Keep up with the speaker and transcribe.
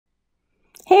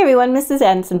Hey everyone, Mrs.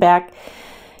 Anderson back.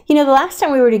 You know, the last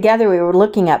time we were together, we were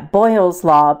looking at Boyle's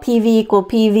law, PV equal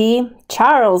PV,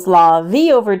 Charles' law,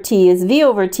 V over T is V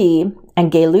over T, and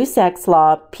Gay-Lussac's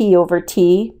law, P over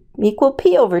T equal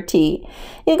P over T.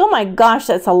 You think, oh my gosh,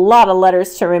 that's a lot of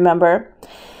letters to remember.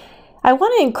 I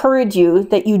want to encourage you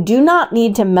that you do not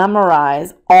need to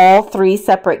memorize all three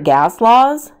separate gas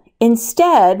laws.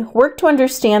 Instead, work to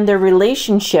understand their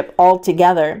relationship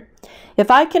altogether. If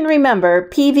I can remember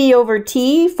PV over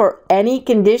T for any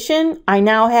condition, I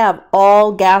now have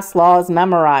all gas laws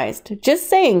memorized. Just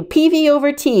saying PV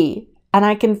over T, and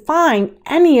I can find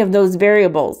any of those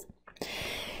variables.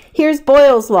 Here's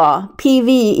Boyle's law, PV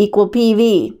equal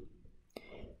PV.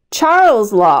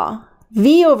 Charles' law,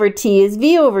 V over T is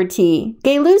V over T.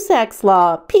 Gay-Lussac's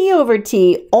law, P over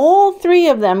T. All three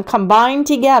of them combined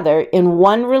together in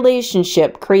one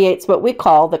relationship creates what we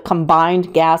call the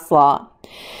combined gas law.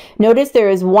 Notice there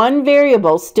is one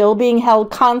variable still being held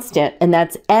constant, and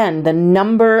that's N, the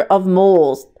number of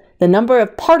moles, the number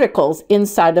of particles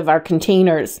inside of our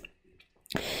containers.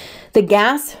 The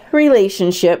gas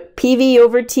relationship, PV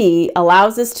over T,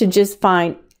 allows us to just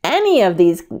find any of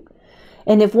these,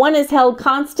 and if one is held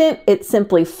constant, it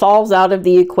simply falls out of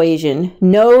the equation.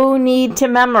 No need to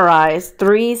memorize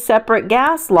three separate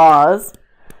gas laws.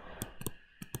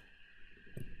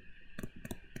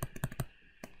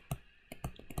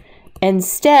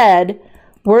 Instead,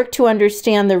 work to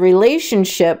understand the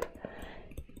relationship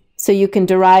so you can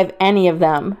derive any of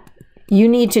them. You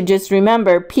need to just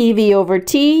remember PV over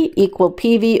T equal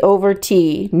PV over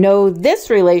T. Know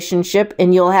this relationship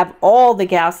and you'll have all the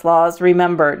gas laws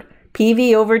remembered.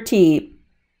 PV over T.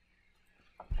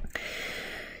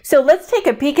 So let's take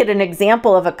a peek at an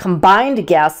example of a combined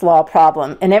gas law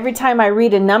problem. And every time I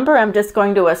read a number, I'm just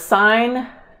going to assign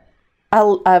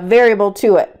a variable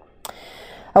to it.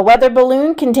 A weather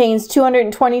balloon contains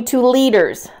 222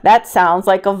 liters. That sounds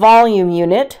like a volume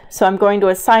unit, so I'm going to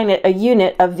assign it a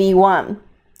unit of V1.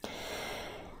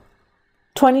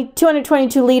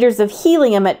 222 liters of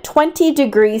helium at 20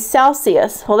 degrees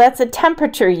Celsius. Well, that's a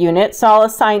temperature unit, so I'll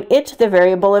assign it the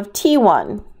variable of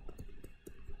T1.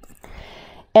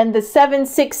 And the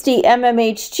 760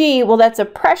 mmHg, well, that's a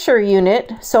pressure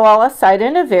unit, so I'll assign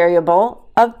it a variable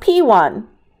of P1.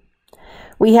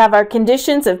 We have our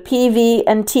conditions of PV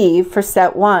and T for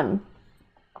set 1.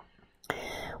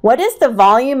 What is the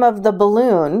volume of the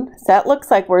balloon? So that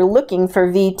looks like we're looking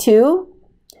for V2.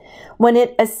 When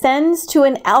it ascends to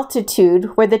an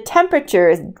altitude where the temperature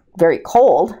is very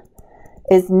cold,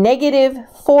 is negative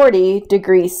 40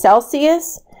 degrees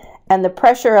Celsius, and the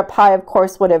pressure up high, of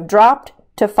course, would have dropped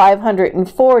to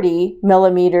 540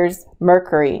 millimeters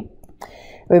mercury.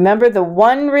 Remember the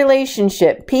one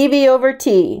relationship, PV over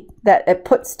T, that it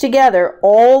puts together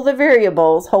all the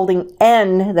variables holding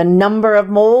N, the number of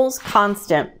moles,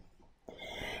 constant.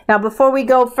 Now before we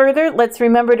go further, let's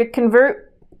remember to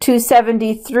convert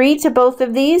 273 to both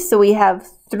of these. So we have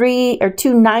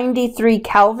 293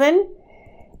 Kelvin,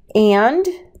 and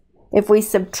if we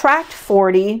subtract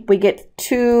 40, we get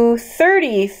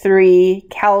 233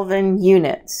 Kelvin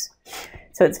units.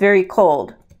 So it's very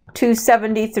cold.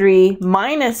 273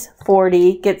 minus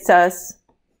 40 gets us,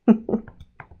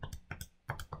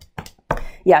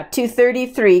 yeah,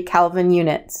 233 Kelvin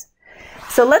units.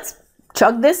 So let's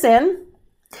chug this in.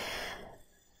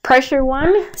 Pressure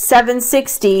 1,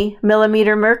 760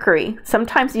 millimeter mercury.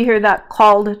 Sometimes you hear that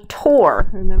called torr,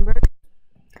 remember?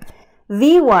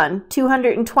 V1,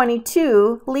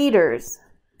 222 liters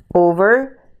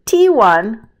over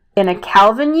T1 in a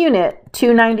Kelvin unit,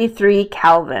 293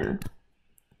 Kelvin.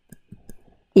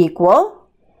 Equal,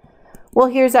 well,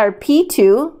 here's our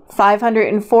P2,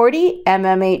 540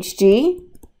 mmHg.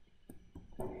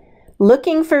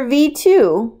 Looking for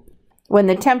V2 when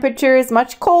the temperature is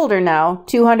much colder now,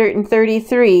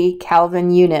 233 Kelvin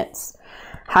units.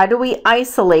 How do we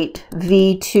isolate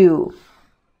V2?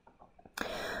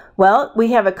 Well,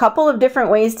 we have a couple of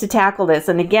different ways to tackle this.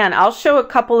 And again, I'll show a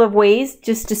couple of ways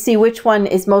just to see which one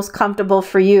is most comfortable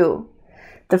for you.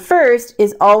 The first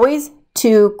is always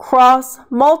to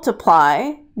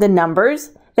cross-multiply the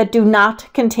numbers that do not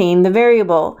contain the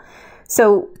variable.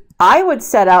 So I would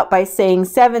set out by saying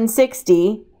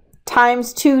 760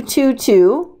 times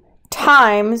 222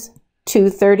 times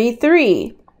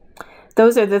 233.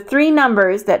 Those are the three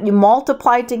numbers that you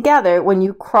multiply together when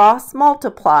you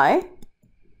cross-multiply.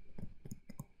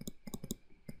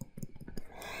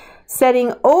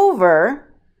 Setting over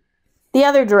the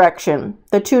other direction,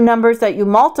 the two numbers that you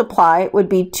multiply would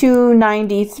be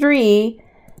 293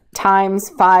 times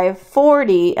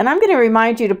 540. And I'm going to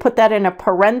remind you to put that in a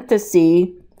parenthesis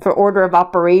for order of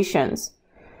operations.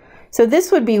 So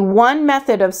this would be one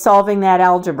method of solving that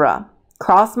algebra.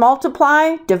 Cross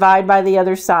multiply, divide by the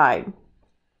other side.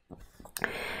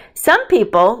 Some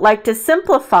people like to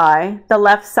simplify the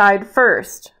left side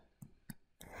first.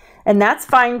 And that's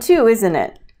fine too, isn't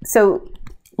it? So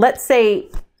let's say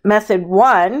method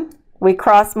 1, we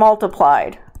cross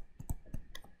multiplied.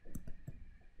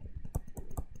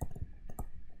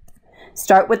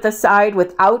 Start with the side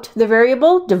without the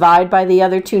variable, divide by the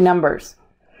other two numbers.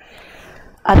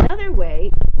 Another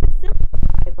way is to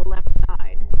simplify the left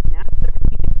side. And that's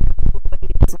certainly a way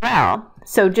as well.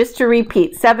 So just to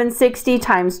repeat, 760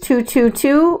 times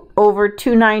 222 over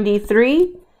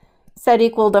 293 set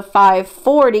equal to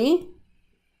 540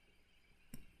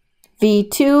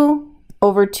 V2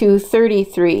 over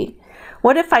 233.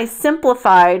 What if I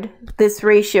simplified this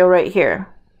ratio right here?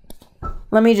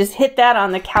 Let me just hit that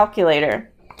on the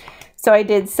calculator. So I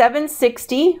did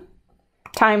 760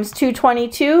 times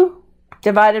 222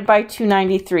 divided by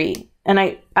 293. And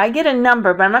I get a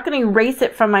number, but I'm not going to erase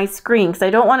it from my screen because I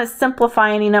don't want to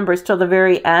simplify any numbers till the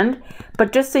very end,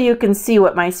 but just so you can see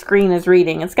what my screen is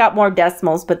reading. It's got more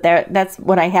decimals, but that's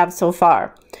what I have so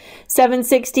far.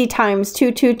 760 times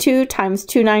 222 times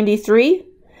 293.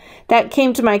 That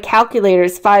came to my calculator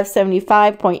as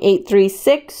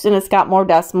 575.836, and it's got more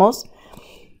decimals.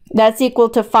 That's equal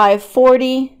to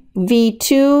 540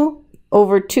 V2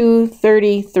 over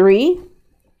 233.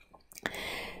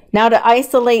 Now to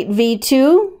isolate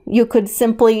V2, you could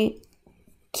simply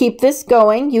keep this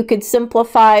going. You could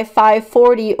simplify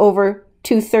 540 over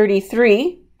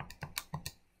 233.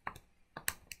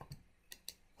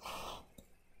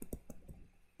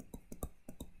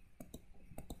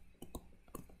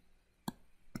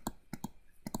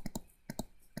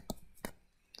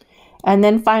 And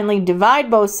then finally divide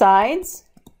both sides.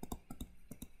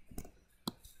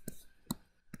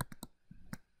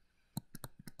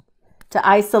 To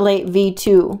isolate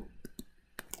V2,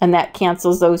 and that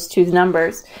cancels those two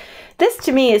numbers. This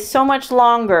to me is so much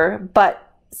longer,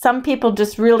 but some people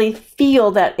just really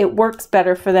feel that it works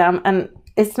better for them, and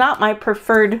it's not my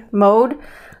preferred mode,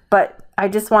 but I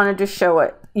just wanted to show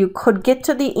it. You could get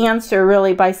to the answer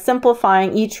really by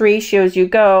simplifying each ratio as you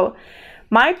go.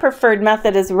 My preferred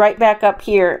method is right back up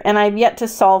here, and I've yet to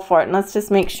solve for it, and let's just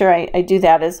make sure I do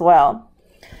that as well.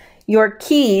 Your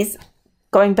keys,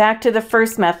 going back to the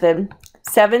first method,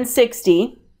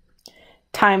 760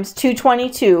 times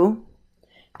 222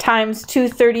 times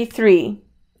 233,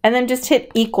 and then just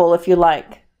hit equal if you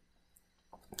like.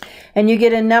 And you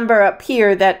get a number up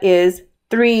here that is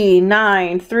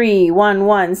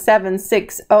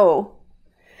 39311,760.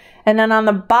 And then on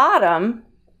the bottom,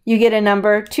 you get a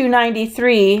number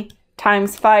 293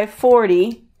 times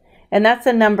 540, and that's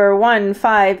a number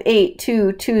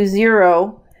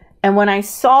 158220. And when I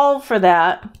solve for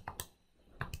that,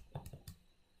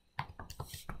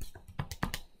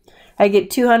 I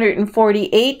get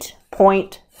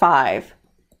 248.5.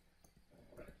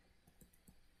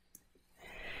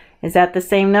 Is that the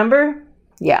same number?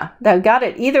 Yeah, that got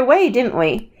it either way, didn't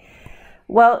we?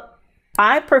 Well,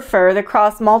 I prefer the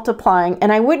cross multiplying,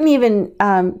 and I wouldn't even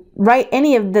write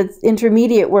any of the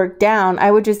intermediate work down.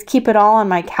 I would just keep it all on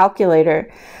my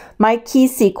calculator. My key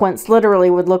sequence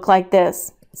literally would look like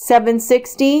this.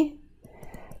 760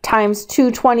 times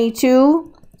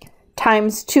 222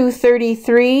 times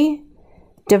 233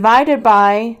 divided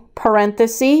by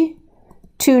parenthesis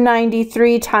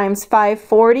 293 times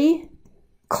 540,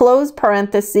 close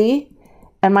parenthesis,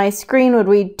 and my screen would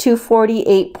read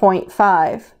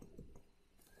 248.5.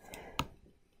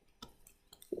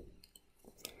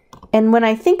 And when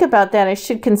I think about that, I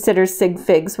should consider sig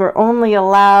figs. We're only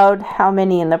allowed how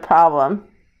many in the problem?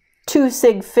 2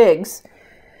 sig figs.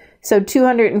 So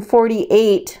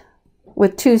 248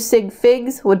 with 2 sig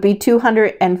figs would be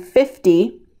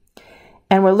 250.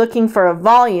 And we're looking for a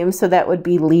volume, so that would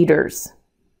be liters.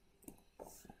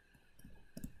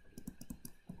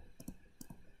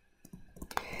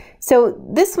 So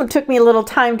this one took me a little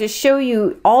time to show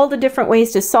you all the different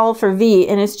ways to solve for V,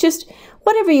 and it's just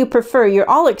whatever you prefer. You're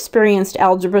all experienced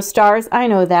algebra stars, I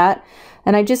know that.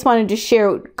 And I just wanted to share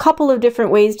a couple of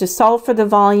different ways to solve for the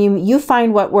volume. You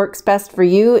find what works best for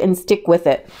you and stick with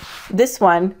it. This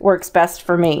one works best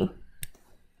for me.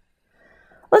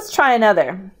 Let's try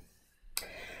another.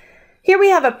 Here we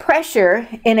have a pressure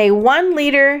in a 1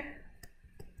 liter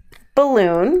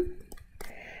balloon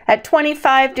at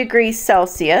 25 degrees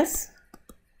Celsius.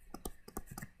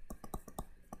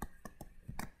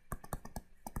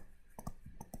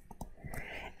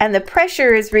 And the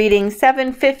pressure is reading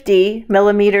 750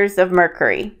 millimeters of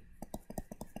mercury.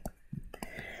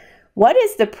 What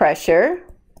is the pressure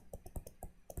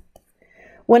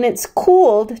When it's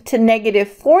cooled to negative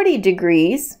 40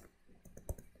 degrees,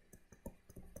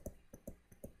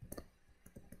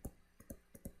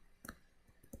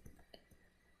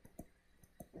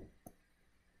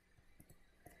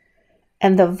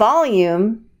 and the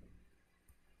volume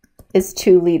is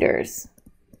 2 liters.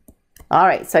 All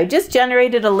right, so I just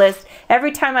generated a list.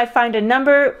 Every time I find a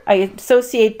number, I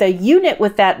associate the unit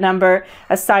with that number,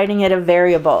 assigning it a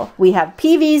variable. We have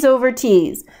PVs over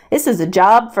Ts. This is a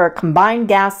job for a combined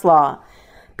gas law.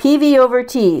 PV over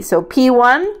T, so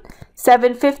P1,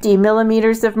 750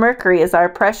 millimeters of mercury is our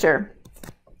pressure.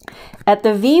 At the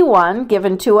V1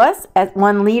 given to us at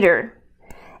 1 liter.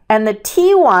 And the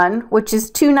T1, which is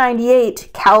 298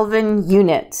 Kelvin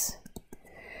units.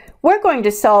 We're going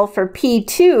to solve for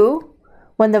P2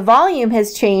 when the volume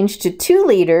has changed to 2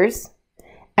 liters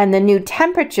and the new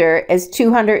temperature is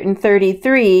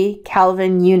 233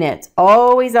 Kelvin units.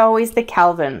 Always, always the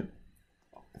Kelvin.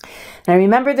 Now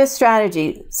remember this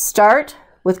strategy. Start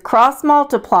with cross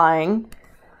multiplying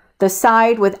the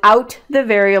side without the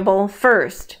variable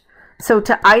first. So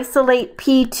to isolate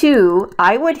P2,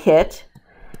 I would hit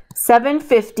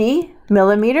 750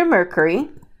 millimeter mercury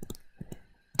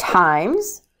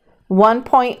times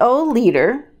 1.0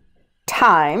 liter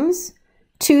times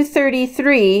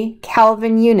 233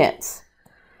 Kelvin units.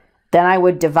 Then I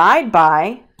would divide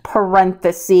by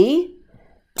parenthesis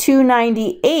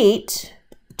 298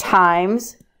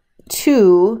 times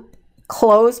 2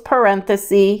 close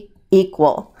parenthesis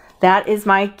equal. That is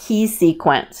my key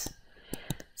sequence.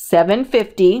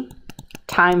 750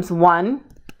 times 1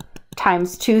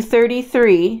 times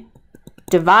 233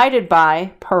 divided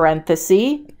by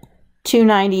parenthesis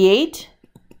 298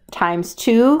 times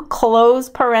 2 close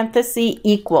parenthesis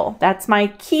equal. That's my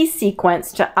key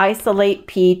sequence to isolate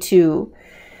P2.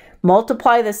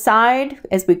 Multiply the side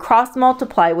as we cross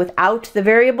multiply without the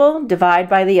variable, divide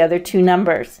by the other 2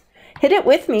 numbers. Hit it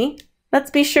with me. Let's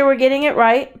be sure we're getting it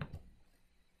right.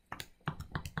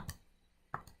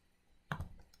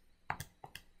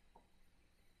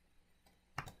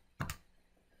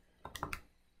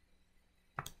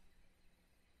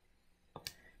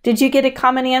 Did you get a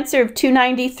common answer of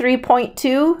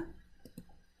 293.2?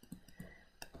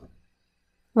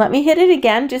 Let me hit it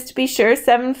again just to be sure.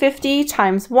 750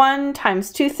 times 1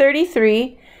 times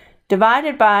 233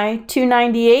 divided by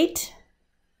 298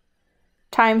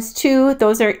 times 2.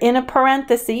 Those are in a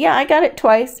parenthesis. Yeah, I got it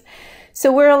twice.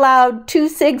 So we're allowed 2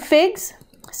 sig figs.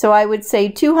 So I would say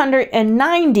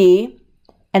 290,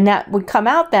 and that would come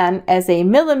out then as a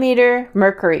millimeter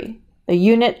mercury. The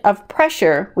unit of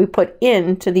pressure we put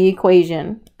into the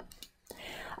equation.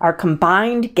 Our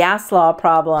combined gas law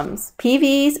problems,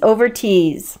 PVs over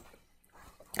Ts.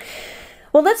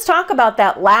 Well, let's talk about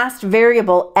that last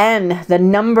variable, N, the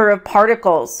number of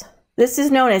particles. This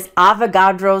is known as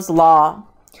Avogadro's law.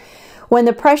 When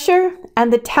the pressure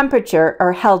and the temperature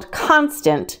are held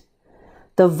constant,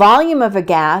 the volume of a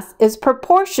gas is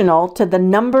proportional to the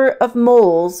number of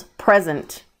moles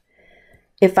present.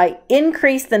 If I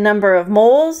increase the number of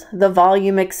moles, the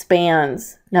volume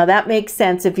expands. Now that makes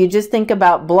sense if you just think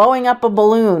about blowing up a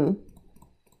balloon.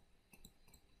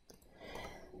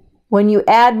 When you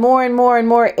add more and more and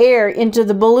more air into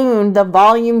the balloon, the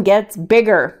volume gets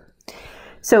bigger.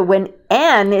 So when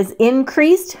N is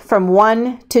increased from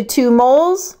 1 to 2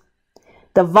 moles,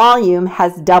 the volume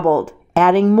has doubled.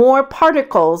 Adding more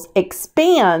particles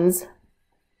expands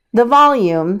the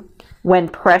volume when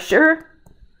pressure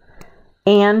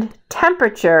and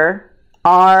temperature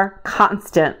are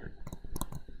constant.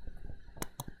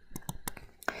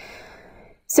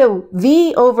 So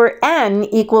V over N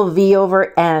equal V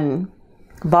over N.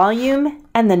 Volume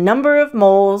and the number of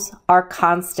moles are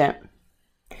constant.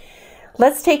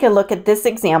 Let's take a look at this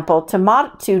example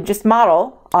to just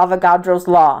model Avogadro's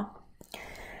law.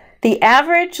 The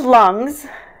average lungs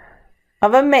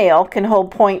of a male can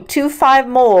hold 0.25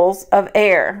 moles of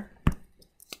air.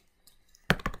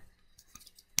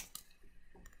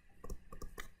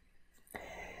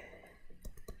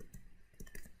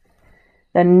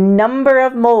 The number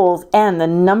of moles, and the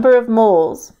number of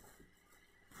moles.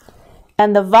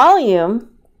 And the volume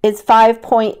is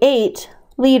 5.8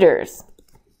 liters.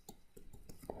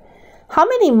 How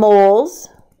many moles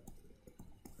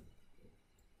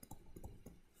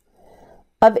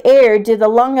of air did the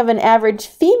lung of an average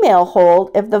female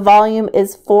hold if the volume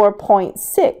is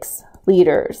 4.6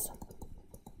 liters?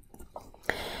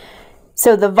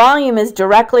 So the volume is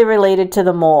directly related to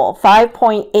the mole.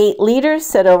 5.8 liters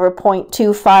set over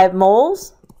 0.25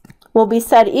 moles will be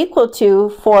set equal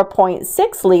to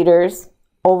 4.6 liters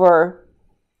over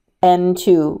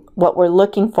N2. What we're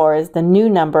looking for is the new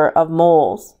number of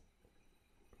moles.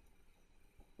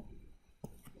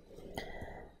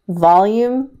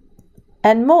 volume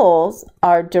and moles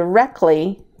are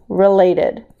directly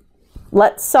related.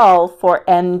 Let's solve for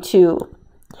N2.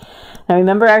 Now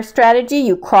remember our strategy,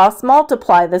 you cross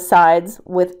multiply the sides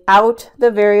without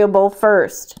the variable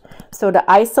first. So to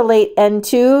isolate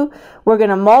N2, we're going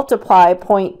to multiply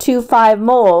 0.25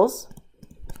 moles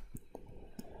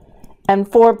and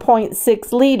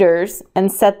 4.6 liters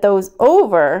and set those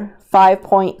over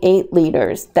 5.8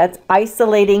 liters. That's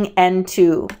isolating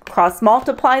N2. Cross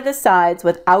multiply the sides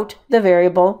without the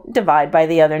variable, divide by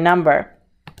the other number.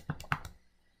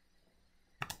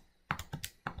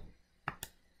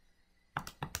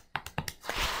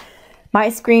 My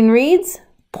screen reads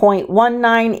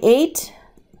 0.198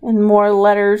 and more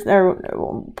letters, or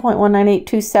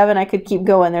 0.19827. I could keep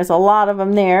going. There's a lot of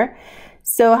them there.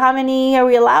 So how many are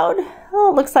we allowed?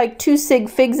 Oh, it looks like 2 sig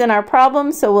figs in our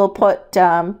problem, so we'll put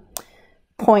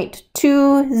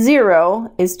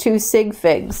 0.20 is 2 sig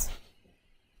figs.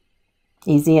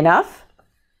 Easy enough.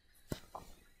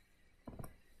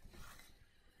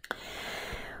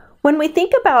 When we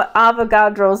think about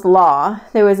Avogadro's law,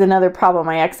 there was another problem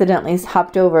I accidentally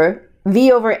hopped over.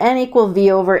 V over N equal V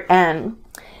over N.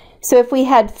 So if we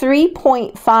had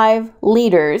 3.5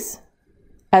 liters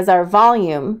as our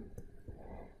volume,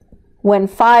 when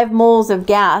 5 moles of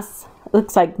gas,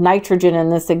 looks like nitrogen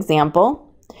in this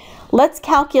example, let's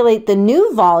calculate the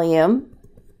new volume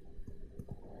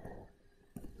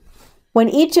when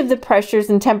each of the pressures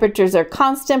and temperatures are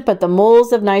constant, but the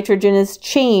moles of nitrogen is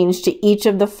changed to each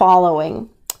of the following.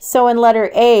 So in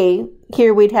letter A,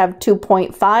 here we'd have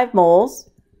 2.5 moles.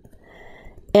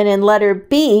 And in letter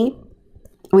B,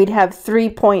 we'd have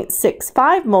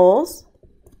 3.65 moles.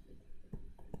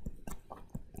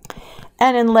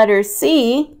 And in letter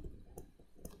C,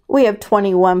 we have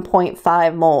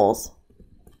 21.5 moles.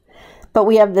 But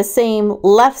we have the same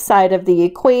left side of the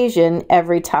equation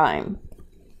every time.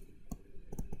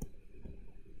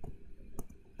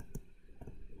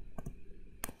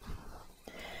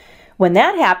 When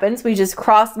that happens, we just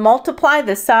cross multiply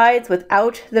the sides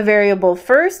without the variable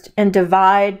first and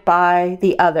divide by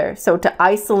the other. So to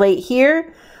isolate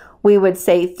here, we would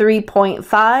say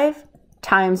 3.5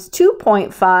 times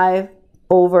 2.5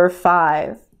 over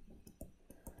 5.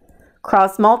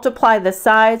 Cross multiply the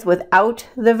sides without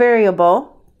the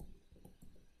variable,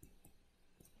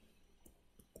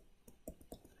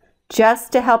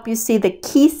 just to help you see the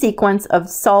key sequence of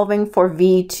solving for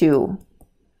V2.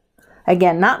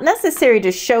 Again, not necessary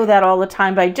to show that all the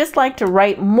time, but I just like to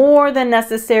write more than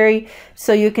necessary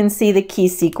so you can see the key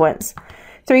sequence.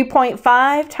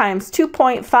 3.5 times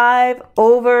 2.5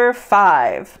 over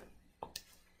 5.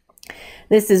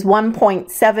 This is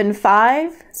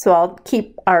 1.75, so I'll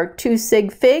keep our 2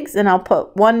 sig figs and I'll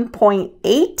put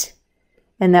 1.8,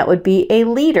 and that would be a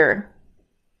liter.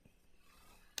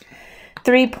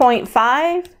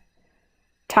 3.5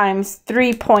 times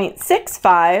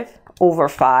 3.65 over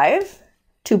 5,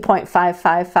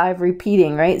 2.555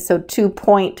 repeating, right? So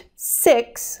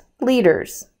 2.6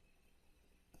 liters.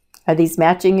 Are these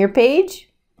matching your page?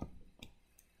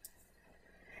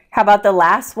 How about the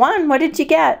last one? What did you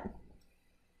get?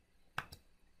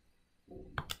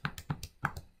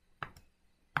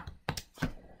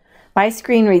 My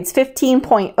screen reads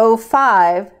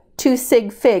 15.05, 2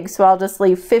 sig figs, so I'll just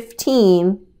leave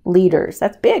 15 liters.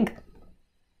 That's big.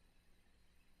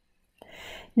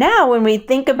 Now, when we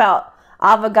think about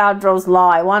Avogadro's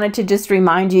law, I wanted to just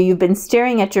remind you, you've been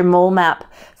staring at your mole map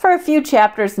for a few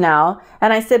chapters now,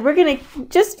 and I said, we're going to,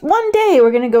 just one day, we're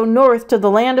going to go north to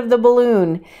the land of the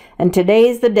balloon, and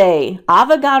today's the day.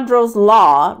 Avogadro's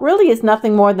law really is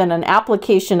nothing more than an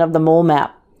application of the mole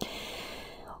map.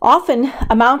 Often,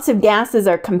 amounts of gases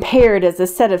are compared as a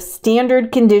set of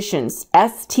standard conditions.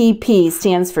 STP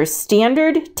stands for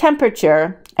standard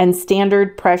temperature and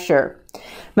standard pressure.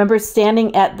 Remember,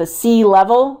 standing at the sea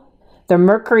level, the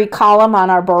mercury column on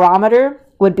our barometer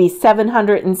would be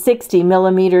 760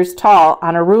 millimeters tall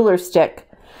on a ruler stick.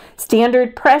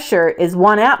 Standard pressure is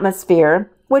 1 atmosphere,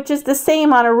 which is the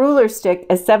same on a ruler stick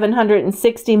as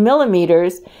 760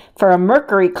 millimeters for a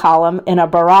mercury column in a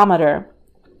barometer.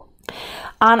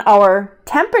 On our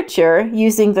temperature,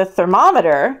 using the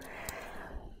thermometer,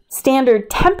 standard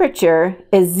temperature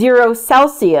is 0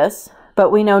 Celsius,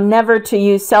 but we know never to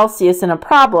use Celsius in a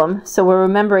problem, so we're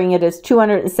remembering it as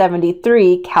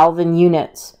 273 Kelvin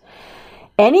units.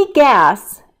 Any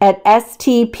gas at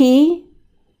STP,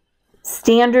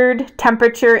 standard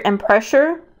temperature and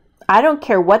pressure, I don't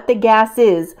care what the gas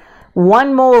is,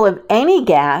 1 mole of any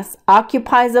gas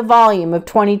occupies a volume of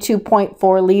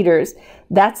 22.4 liters.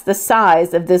 That's the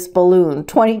size of this balloon.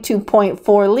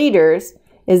 22.4 liters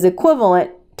is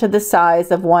equivalent to the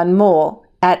size of 1 mole.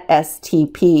 at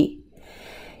STP.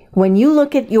 When you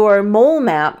look at your mole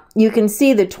map, you can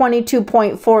see the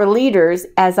 22.4 liters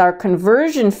as our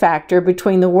conversion factor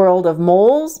between the world of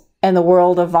moles and the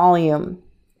world of volume.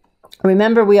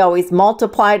 Remember, we always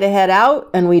multiply to head out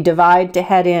and we divide to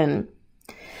head in.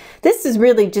 This is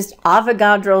really just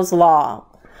Avogadro's law.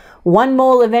 1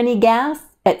 mole of any gas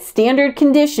at standard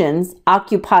conditions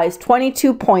occupies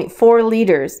 22.4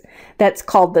 liters. That's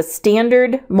called the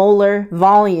standard molar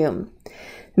volume.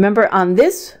 Remember, on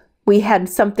this we had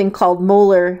something called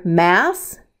molar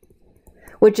mass,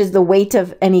 which is the weight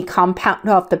of any compound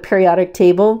off the periodic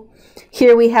table.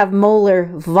 Here we have molar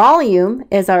volume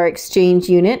as our exchange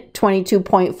unit,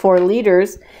 22.4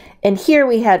 liters. And here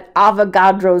we had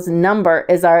Avogadro's number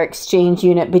as our exchange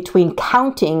unit between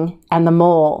counting and the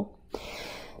mole.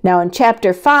 Now in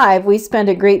chapter 5, we spend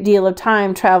a great deal of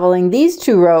time traveling these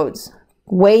two roads,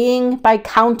 weighing by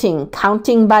counting,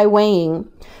 counting by weighing.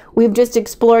 We've just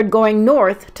explored going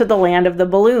north to the land of the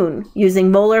balloon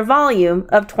using molar volume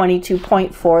of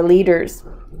 22.4 liters.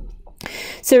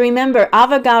 So remember,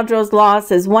 Avogadro's law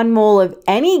says 1 mole of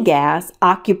any gas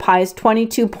occupies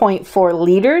 22.4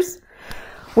 liters,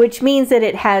 which means that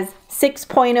it has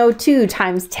 6.02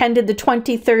 times 10 to the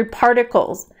 23rd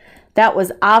particles. That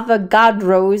was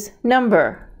Avogadro's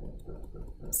number,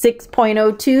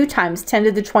 6.02 times 10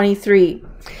 to the 23.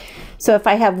 So if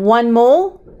I have 1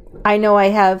 mole, I know I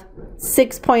have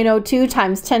 6.02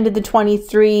 times 10 to the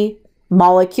 23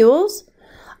 molecules.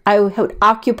 I would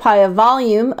occupy a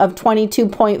volume of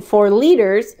 22.4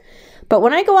 liters. But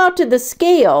when I go out to the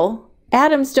scale,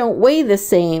 atoms don't weigh the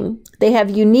same. They have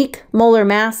unique molar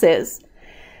masses.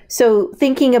 So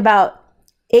thinking about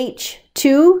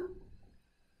H2,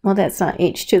 well, that's not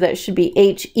H2, that should be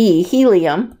He,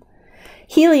 helium.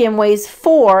 Helium weighs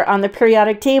 4 on the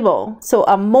periodic table. So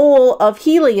a mole of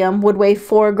helium would weigh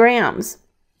 4 grams.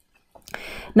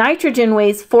 Nitrogen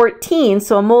weighs 14,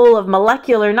 so a mole of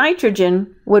molecular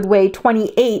nitrogen would weigh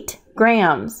 28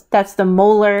 grams. That's the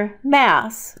molar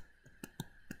mass.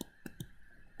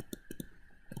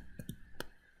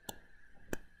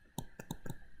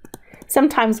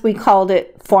 Sometimes we called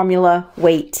it formula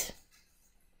weight.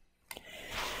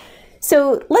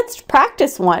 So let's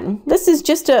practice one. This is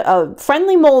just a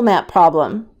friendly mole map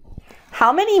problem.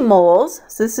 How many moles,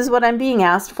 so this is what I'm being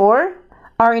asked for,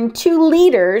 are in 2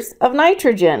 liters of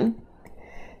nitrogen?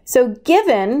 So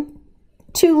given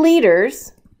 2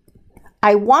 liters,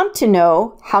 I want to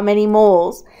know how many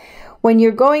moles. When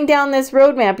you're going down this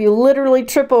roadmap, you literally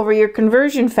trip over your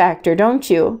conversion factor, don't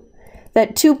you?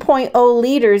 That 2.0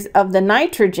 liters of the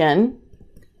nitrogen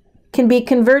can be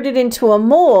converted into a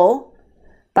mole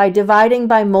by dividing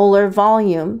by molar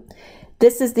volume.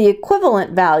 This is the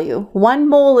equivalent value. 1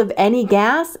 mole of any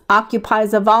gas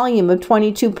occupies a volume of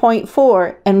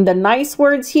 22.4. And the nice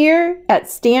words here, at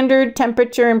standard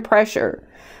temperature and pressure,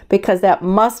 because that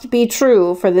must be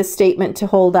true for this statement to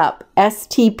hold up.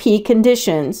 STP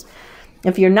conditions.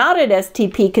 If you're not at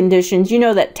STP conditions, you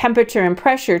know that temperature and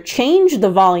pressure change the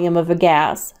volume of a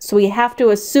gas. So we have to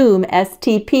assume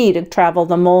STP to travel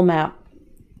the mole map.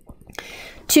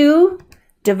 2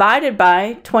 divided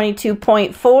by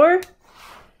 22.4,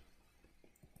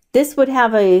 this would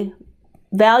have a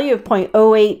value of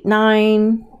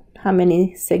 0.089, how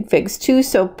many sig figs? 2,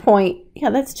 so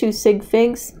that's 2 sig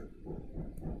figs.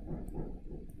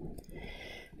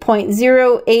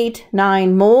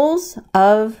 0.089 moles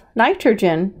of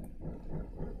nitrogen.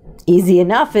 Easy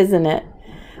enough, isn't it?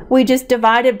 We just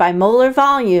divided by molar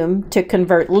volume to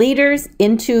convert liters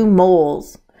into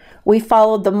moles. We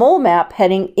followed the mole map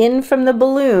heading in from the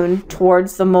balloon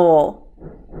towards the mole.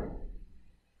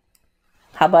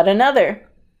 How about another?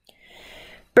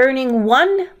 Burning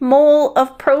 1 mole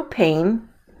of propane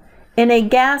in a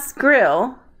gas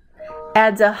grill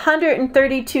adds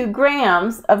 132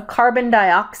 grams of carbon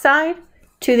dioxide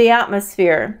to the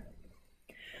atmosphere.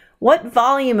 What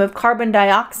volume of carbon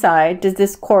dioxide does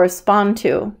this correspond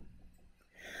to?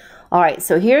 All right,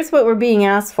 so here's what we're being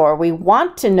asked for. We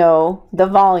want to know the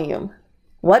volume.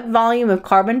 What volume of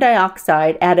carbon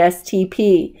dioxide at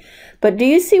STP? But do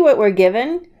you see what we're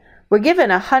given? We're given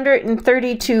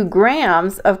 132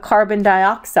 grams of carbon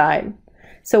dioxide.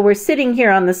 So we're sitting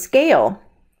here on the scale.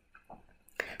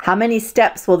 How many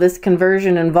steps will this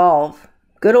conversion involve?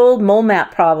 Good old mole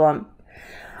map problem.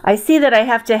 I see that I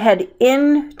have to head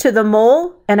into the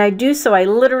mole, and I do so. I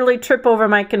literally trip over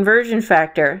my conversion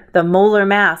factor, the molar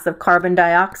mass of carbon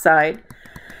dioxide.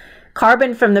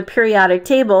 Carbon from the periodic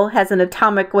table has an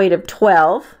atomic weight of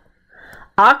 12.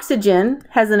 Oxygen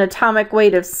has an atomic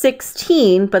weight of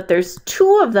 16, but there's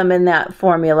 2 of them in that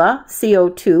formula,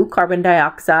 CO2, carbon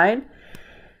dioxide.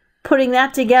 Putting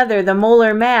that together, the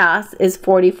molar mass is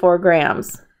 44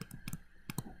 grams.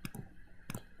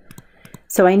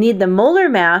 So I need the molar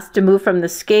mass to move from the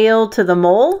scale to the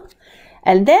mole,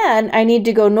 and then I need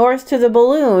to go north to the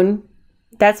balloon.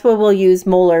 That's where we'll use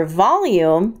molar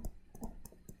volume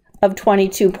of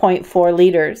 22.4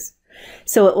 liters.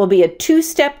 So it will be a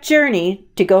two-step journey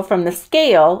to go from the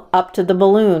scale up to the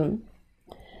balloon.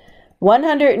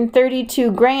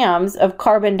 132 grams of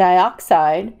carbon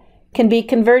dioxide can be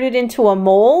converted into a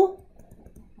mole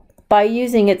by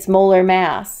using its molar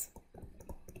mass.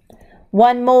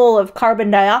 1 mole of carbon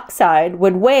dioxide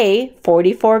would weigh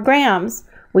 44 grams.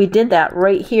 We did that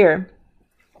right here.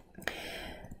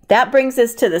 That brings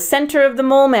us to the center of the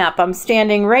mole map. I'm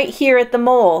standing right here at the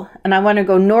mole, and I want to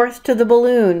go north to the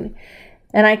balloon.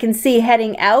 And I can see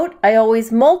heading out, I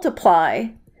always multiply.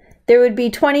 There would be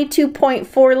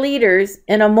 22.4 liters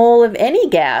in a mole of any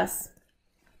gas.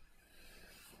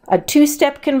 A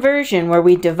two-step conversion where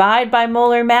we divide by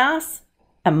molar mass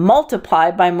and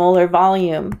multiply by molar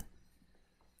volume.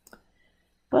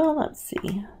 Well, let's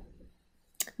see.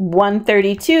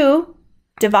 132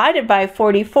 divided by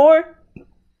 44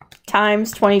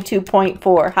 times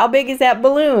 22.4. How big is that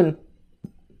balloon?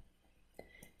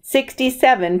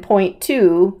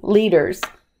 67.2 liters.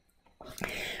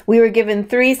 We were given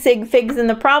 3 sig figs in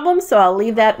the problem, so I'll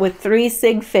leave that with 3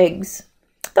 sig figs.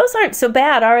 Those aren't so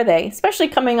bad, are they? Especially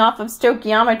coming off of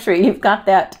stoichiometry, you've got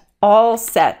that all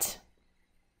set.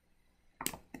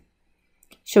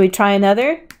 Shall we try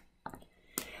another?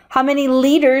 How many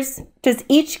liters does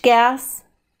each gas,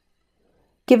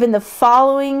 given the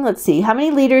following, let's see, how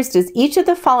many liters does each of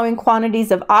the following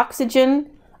quantities of oxygen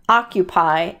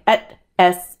occupy at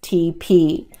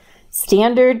STP?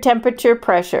 Standard temperature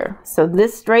pressure. So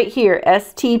this right here,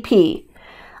 STP.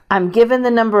 I'm given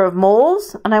the number of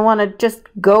moles, and I want to just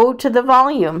go to the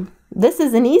volume. This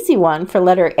is an easy one for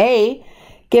letter A.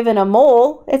 Given a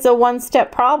mole, it's a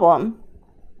one-step problem.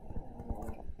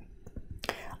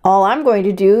 All I'm going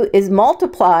to do is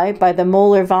multiply by the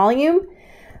molar volume,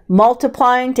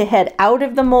 multiplying to head out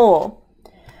of the mole.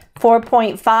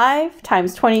 4.5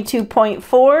 times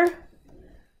 22.4.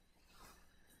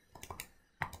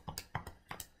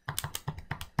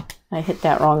 I hit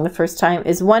that wrong the first time,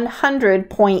 is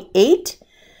 100.8.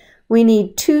 We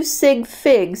need 2 sig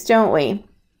figs, don't we?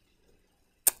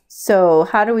 So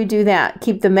how do we do that?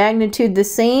 Keep the magnitude the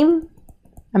same.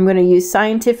 I'm going to use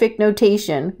scientific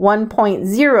notation.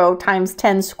 1.0 times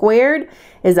 10 squared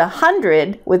is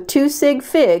 100 with 2 sig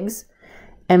figs,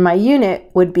 and my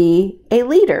unit would be a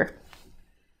liter.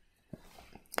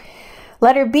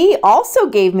 Letter B also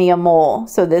gave me a mole,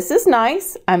 so this is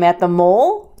nice. I'm at the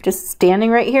mole, just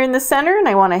standing right here in the center, and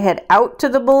I want to head out to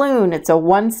the balloon. It's a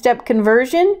one-step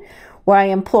conversion where I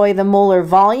employ the molar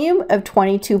volume of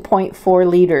 22.4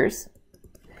 liters.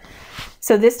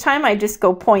 So this time I just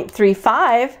go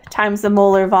 0.35 times the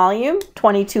molar volume,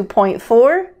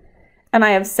 22.4, and I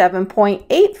have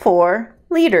 7.84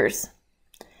 liters.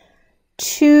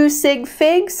 2 sig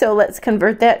figs, so let's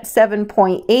convert that,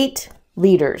 7.8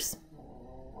 liters.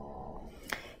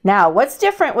 Now, what's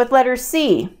different with letter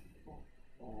C?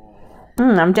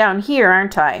 I'm down here,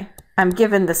 aren't I? I'm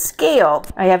given the scale.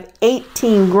 I have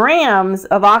 18 grams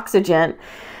of oxygen.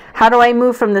 How do I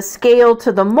move from the scale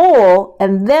to the mole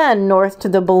and then north to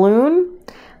the balloon?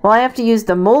 Well, I have to use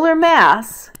the molar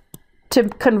mass to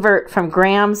convert from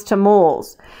grams to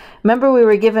moles. Remember, we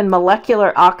were given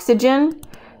molecular oxygen,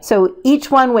 so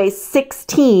each one weighs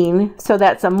 16, so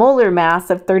that's a molar mass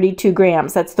of 32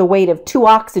 grams. That's the weight of 2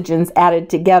 oxygens added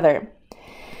together.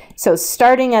 So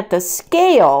starting at the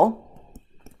scale,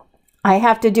 I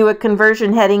have to do a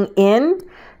conversion heading in.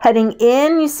 Heading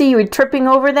in, you see you're tripping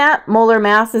over that. Molar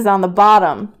mass is on the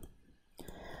bottom.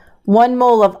 1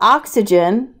 mole of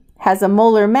oxygen has a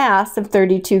molar mass of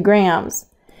 32 grams.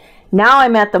 Now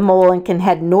I'm at the mole and can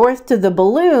head north to the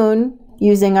balloon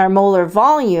using our molar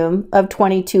volume of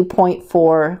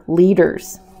 22.4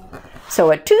 liters.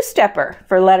 So a two-stepper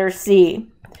for letter C.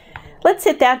 Let's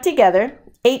hit that together.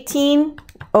 18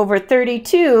 over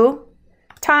 32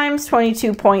 times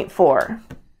 22.4.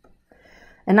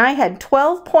 And I had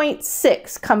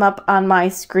 12.6 come up on my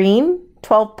screen.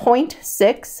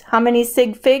 12.6. How many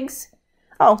sig figs?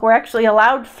 Oh, we're actually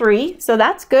allowed 3, so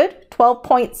that's good.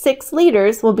 12.6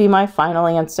 liters will be my final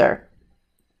answer.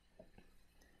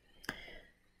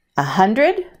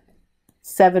 100,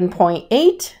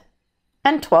 7.8,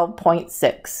 and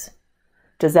 12.6.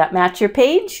 Does that match your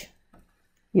page?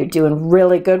 You're doing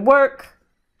really good work.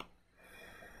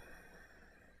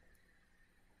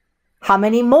 How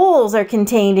many moles are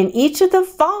contained in each of the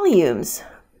volumes?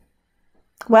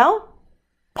 Well,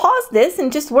 pause this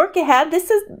and just work ahead. This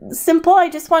is simple. I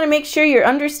just want to make sure you're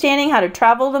understanding how to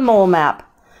travel the mole map.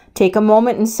 Take a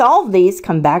moment and solve these.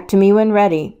 Come back to me when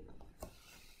ready.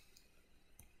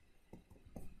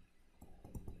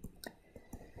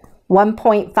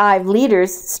 .5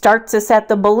 liters starts us at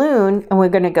the balloon, and we're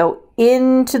going to go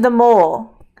into the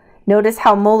mole. Notice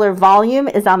how molar volume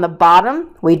is on the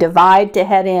bottom. We divide to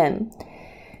head in.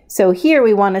 So here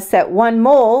we want to set 1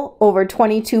 mole over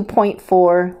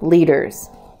 22.4 liters.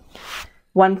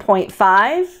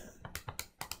 1.5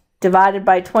 divided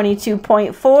by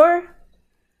 22.4,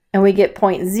 and we get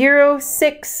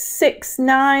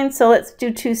 0.0669. So let's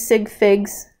do 2 sig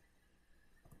figs.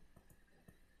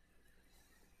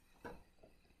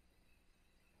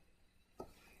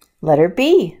 Letter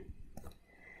B.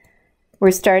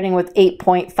 We're starting with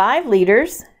 8.5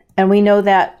 liters, and we know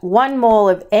that 1 mole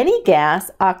of any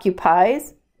gas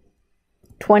occupies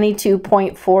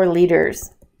 22.4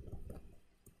 liters.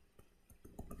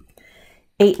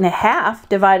 8.5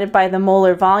 divided by the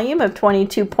molar volume of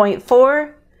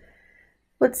 22.4.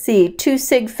 Let's see, 2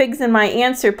 sig figs in my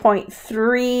answer,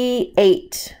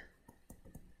 0.38.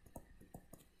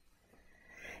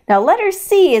 Now letter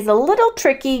C is a little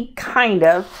tricky, kind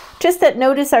of, just that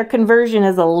notice our conversion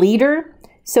is a liter.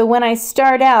 So when I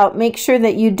start out, make sure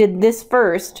that you did this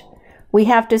first. We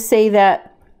have to say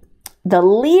that the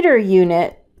liter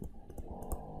unit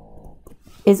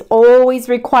is always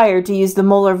required to use the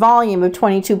molar volume of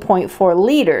 22.4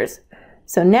 liters.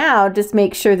 So now just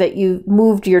make sure that you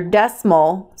moved your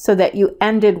decimal so that you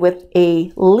ended with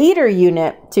a liter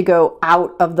unit to go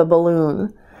out of the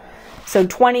balloon. So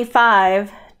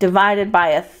 25 divided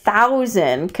by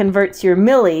 1,000 converts your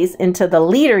millis into the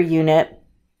liter unit.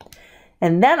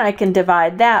 And then I can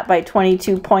divide that by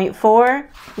 22.4.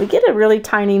 We get a really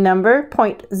tiny number,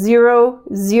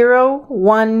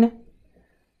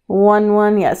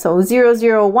 0.00111. Yeah, so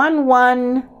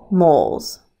 0.0011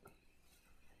 moles.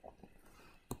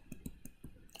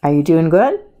 Are you doing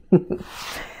good?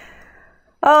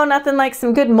 Oh, nothing like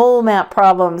some good mole map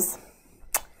problems.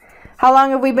 How long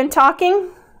have we been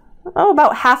talking? Oh,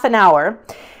 about half an hour.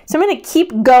 So I'm going to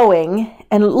keep going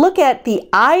and look at the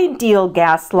ideal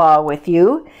gas law with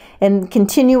you and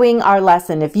continuing our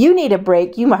lesson. If you need a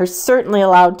break, you are certainly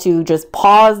allowed to just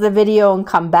pause the video and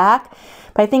come back.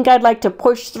 But I think I'd like to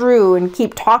push through and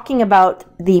keep talking about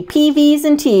the PVs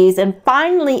and Ts and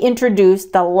finally introduce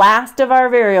the last of our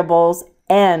variables,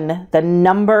 N, the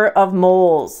number of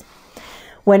moles.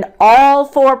 When all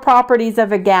 4 properties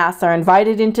of a gas are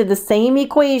invited into the same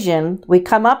equation, we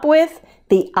come up with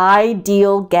the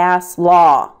ideal gas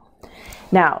law.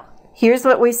 Now, here's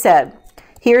what we said.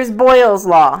 Here's Boyle's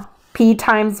law. P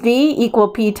times V equal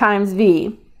P times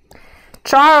V.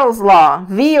 Charles' law,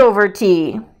 V over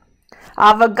T.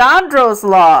 Avogadro's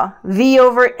law, V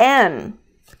over N.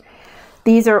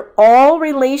 These are all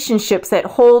relationships that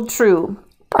hold true.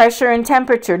 Pressure and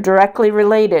temperature directly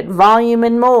related, volume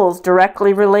and moles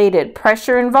directly related,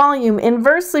 pressure and volume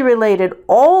inversely related.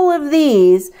 All of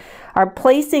these are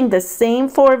placing the same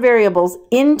 4 variables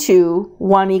into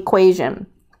one equation.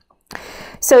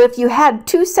 So if you had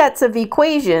 2 sets of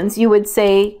equations, you would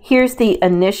say, here's the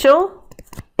initial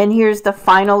and here's the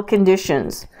final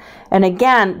conditions. And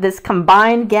again, this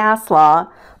combined gas law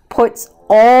puts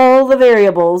all the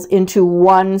variables into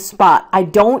one spot. I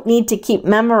don't need to keep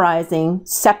memorizing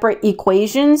separate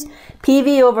equations.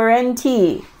 PV over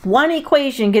NT, one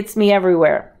equation gets me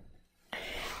everywhere.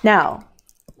 Now,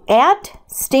 at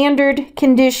standard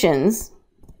conditions,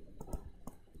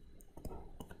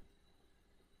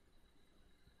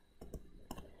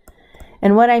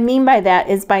 and what I mean by that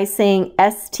is by saying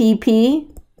STP,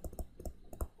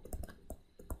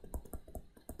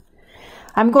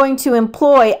 I'm going to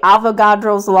employ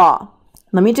Avogadro's law.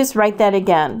 Let me just write that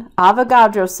again.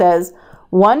 Avogadro says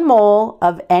 1 mole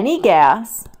of any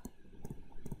gas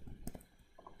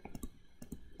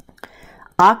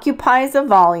occupies a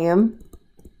volume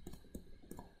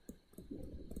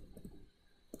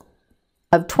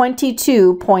of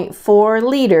 22.4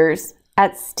 liters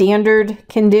at standard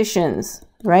conditions,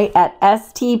 right? At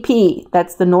STP,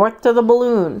 that's the north to the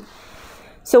balloon.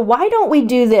 So why don't we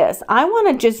do this? I want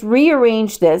to just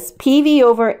rearrange this, PV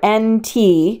over NT,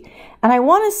 and I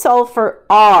want to solve for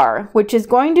R, which is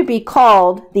going to be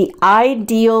called the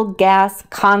ideal gas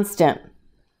constant.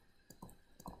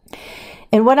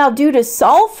 And what I'll do to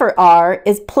solve for R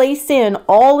is place in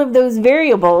all of those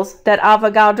variables that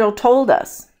Avogadro told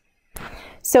us.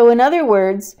 So in other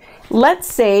words,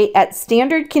 let's say at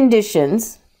standard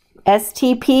conditions,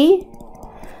 STP,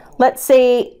 let's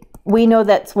say we know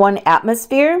that's 1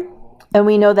 atmosphere, and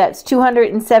we know that's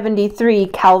 273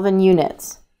 Kelvin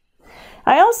units.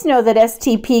 I also know that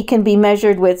STP can be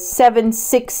measured with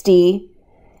 760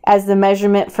 as the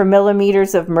measurement for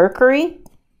millimeters of mercury.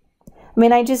 I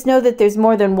mean, I just know that there's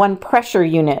more than one pressure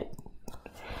unit.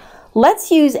 Let's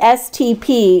use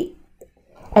STP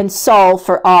and solve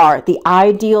for R, the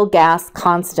ideal gas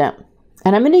constant.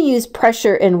 And I'm going to use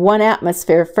pressure in 1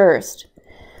 atmosphere first.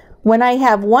 When I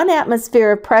have 1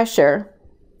 atmosphere of pressure,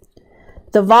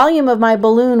 the volume of my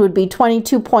balloon would be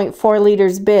 22.4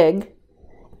 liters big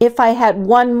if I had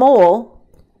 1 mole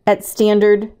at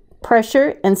standard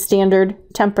pressure and standard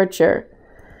temperature.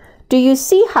 Do you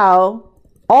see how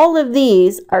all of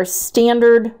these are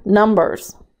standard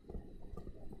numbers?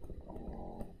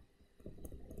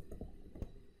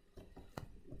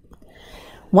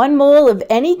 One mole of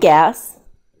any gas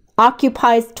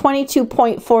occupies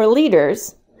 22.4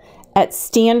 liters at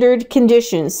standard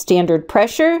conditions, standard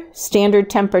pressure, standard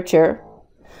temperature.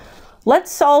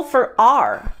 Let's solve for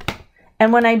R.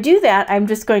 And when I do that, I'm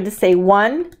just going to say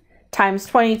 1 times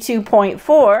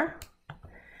 22.4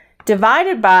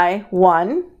 divided by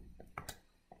 1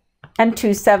 and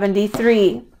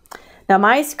 273. Now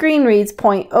my screen reads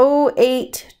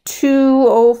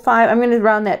 0.08205. I'm going to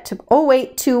round that to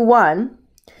 0.821.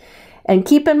 And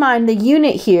keep in mind the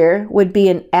unit here would be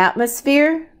an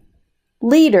atmosphere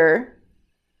liter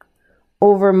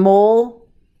over mole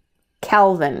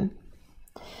Kelvin.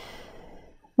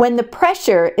 When the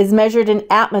pressure is measured in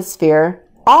atmosphere,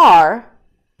 R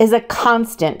is a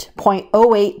constant,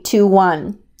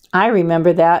 0.0821. I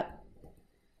remember that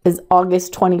is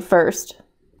August 21st.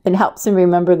 It helps me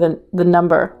remember the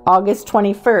number, August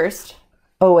 21st,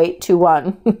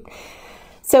 0821.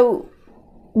 So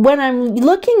when I'm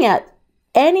looking at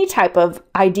any type of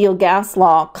ideal gas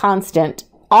law constant,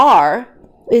 R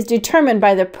is determined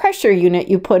by the pressure unit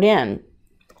you put in.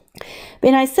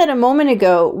 And I said a moment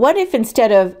ago, what if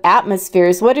instead of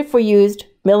atmospheres, what if we used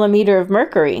millimeter of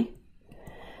mercury?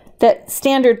 That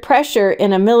standard pressure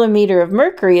in a millimeter of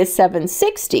mercury is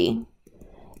 760.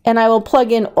 And I will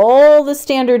plug in all the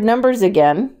standard numbers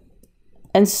again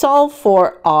and solve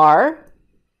for R.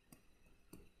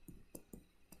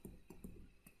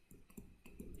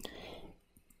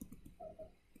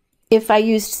 If I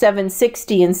used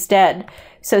 760 instead.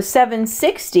 So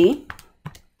 760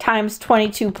 times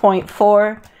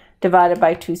 22.4 divided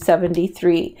by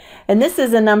 273. And this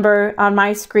is a number on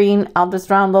my screen, I'll just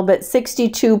round a little bit,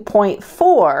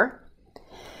 62.4.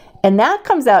 And that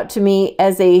comes out to me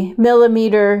as a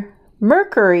millimeter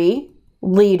mercury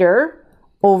liter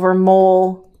over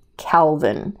mole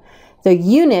Kelvin, the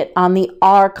unit on the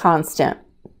R constant.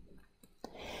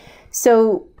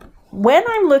 So when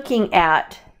I'm looking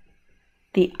at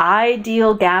the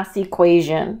ideal gas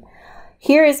equation,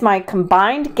 here is my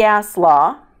combined gas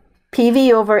law,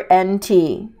 PV over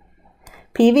NT.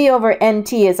 PV over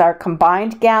NT is our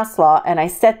combined gas law, and I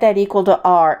set that equal to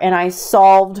R, and I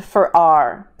solved for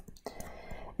R.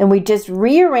 And we just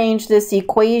rearrange this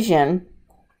equation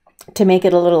to make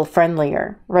it a little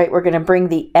friendlier, right? We're going to bring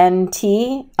the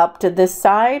NT up to this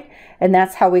side, and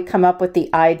that's how we come up with the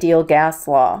ideal gas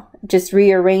law, just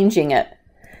rearranging it.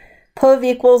 PUV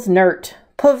equals NERT.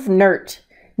 PUV NERT.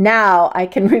 Now I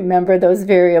can remember those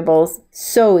variables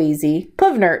so easy.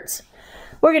 PUV NERTs.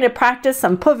 We're going to practice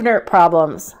some PUV NERT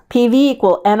problems. PV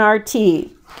equal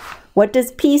nRT. What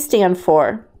does P stand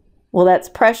for? Well, that's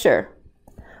pressure.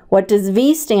 What does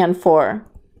V stand for?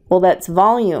 Well, that's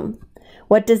volume.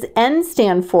 What does N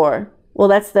stand for? Well,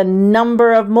 that's the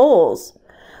number of moles.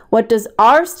 What does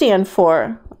R stand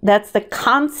for? That's the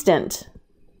constant.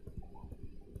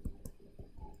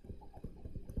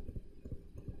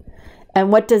 And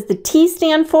what does the T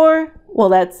stand for? Well,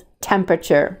 that's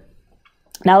temperature.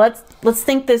 Now let's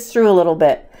think this through a little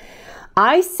bit.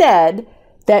 I said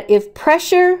that if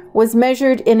pressure was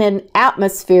measured in an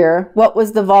atmosphere, what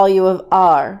was the volume of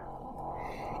R?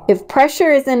 If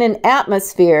pressure is in an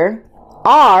atmosphere,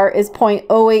 R is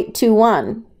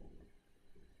 0.0821.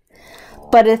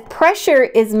 But if pressure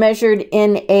is measured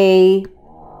in a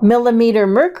millimeter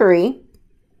mercury,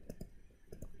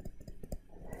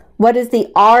 what is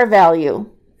the R value?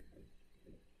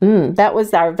 That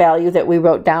was our value that we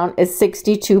wrote down, is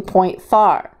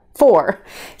 62.4.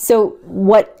 So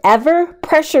whatever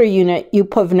pressure unit you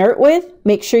PUV NERT with,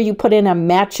 make sure you put in a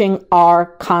matching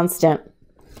R constant.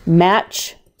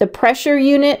 Match the pressure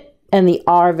unit and the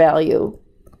R value.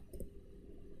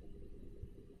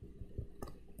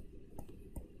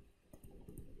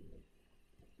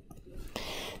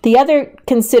 The other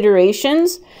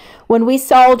considerations, when we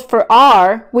solved for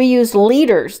R, we used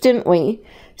liters, didn't we?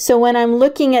 So when I'm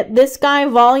looking at this guy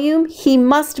volume, he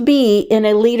must be in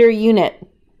a liter unit.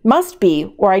 Must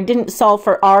be, or I didn't solve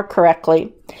for R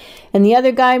correctly. And the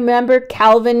other guy, remember,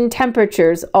 Kelvin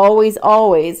temperatures, always,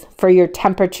 always for your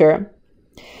temperature.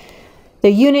 The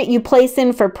unit you place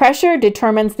in for pressure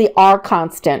determines the R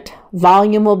constant.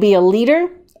 Volume will be a liter,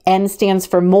 N stands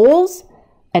for moles,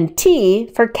 and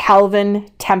T for Kelvin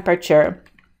temperature.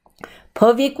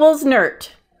 PUV equals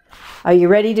NERT. Are you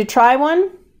ready to try one?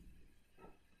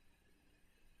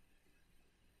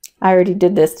 I already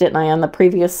did this, didn't I, on the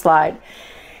previous slide?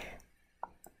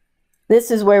 This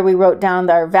is where we wrote down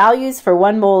our values for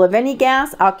 1 mole of any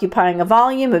gas occupying a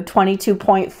volume of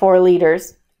 22.4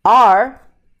 liters. R,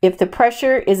 if the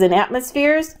pressure is in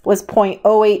atmospheres, was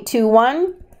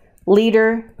 0.0821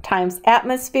 liter times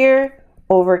atmosphere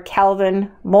over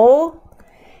Kelvin mole.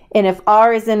 And if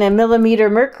R is in a millimeter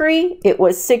mercury, it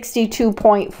was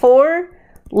 62.4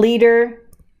 liter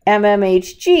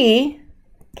mmHg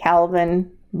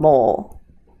Kelvin mole.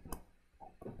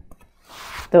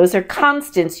 Those are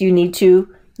constants you need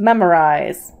to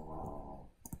memorize.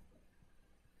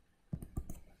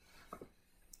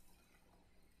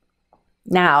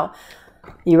 Now,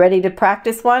 you ready to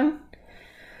practice one?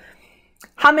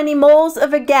 How many moles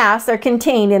of a gas are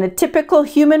contained in a typical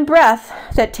human breath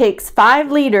that takes 5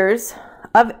 liters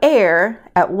of air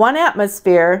at 1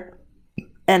 atmosphere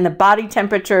and the body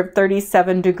temperature of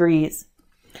 37 degrees?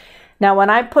 Now, when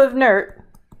I put NERT,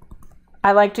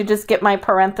 I like to just get my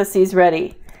parentheses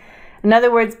ready. In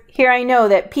other words, here I know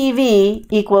that PV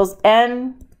equals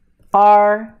nRT.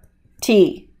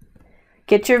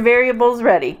 Get your variables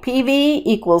ready. PV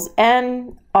equals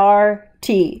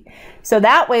nRT. So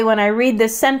that way, when I read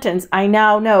this sentence, I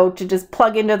now know to just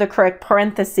plug into the correct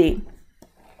parenthesis.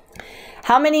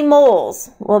 How many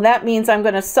moles? Well, that means I'm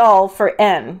going to solve for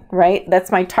N, right?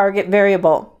 That's my target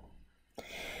variable.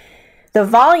 The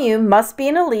volume must be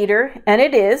in a liter, and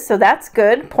it is, so that's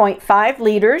good, 0.5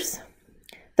 liters.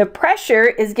 The pressure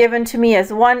is given to me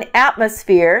as 1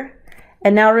 atmosphere.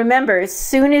 And now remember, as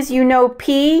soon as you know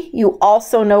P, you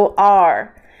also know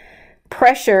R.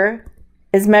 Pressure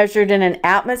is measured in an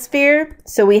atmosphere,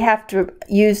 so we have to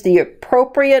use the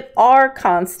appropriate R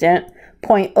constant,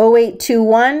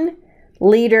 0.0821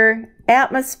 liter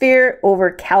atmosphere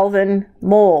over Kelvin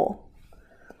mole.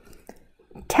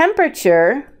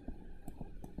 Temperature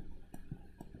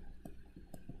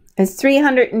is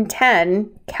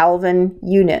 310 Kelvin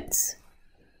units.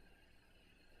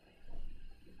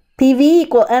 PV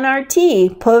equal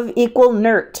nRT, PUV equal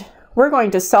NERT. We're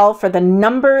going to solve for the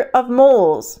number of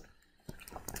moles.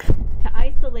 To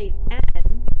isolate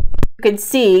N, you can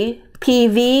see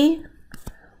PV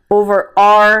over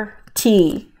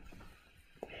RT.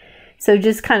 So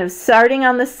just kind of starting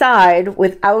on the side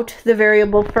without the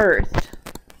variable first.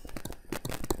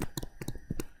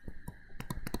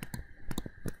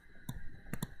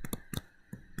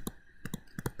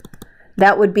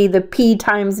 That would be the P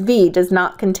times V, does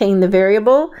not contain the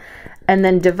variable, and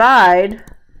then divide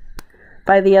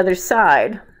by the other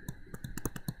side.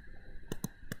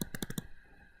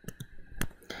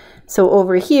 So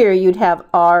over here, you'd have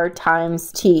R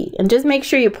times T. And just make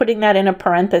sure you're putting that in a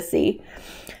parenthesis.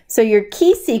 So your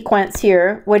key sequence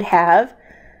here would have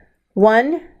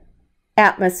 1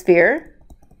 atmosphere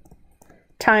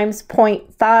times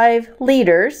 0.5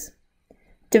 liters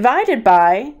divided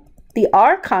by the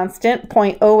R constant,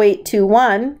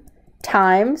 0.0821,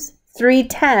 times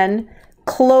 310,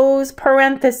 close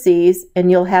parentheses, and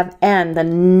you'll have N. The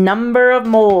number of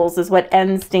moles is what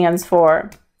N stands for.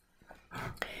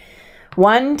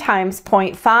 1 times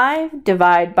 0.5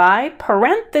 divide by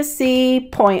parenthesis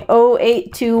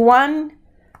 0.0821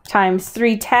 times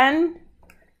 310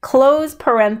 close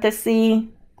parenthesis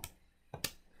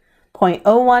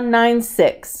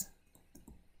 0.0196.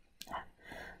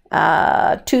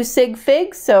 2 sig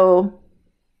figs, so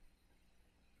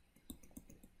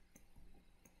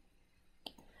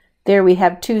there we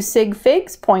have 2 sig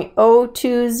figs,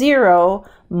 0.020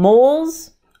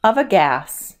 moles of a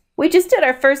gas. We just did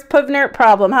our first PUV NERT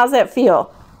problem. How's that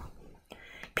feel?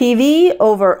 PV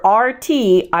over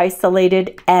RT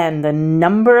isolated N. The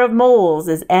number of moles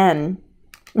is N.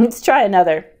 Let's try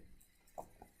another.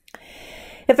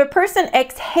 If a person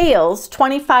exhales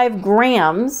 25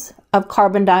 grams of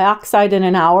carbon dioxide in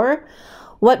an hour,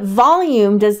 what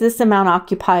volume does this amount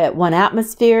occupy at 1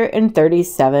 atmosphere and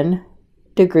 37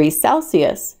 degrees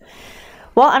Celsius?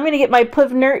 Well, I'm going to get my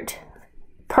PUV NERT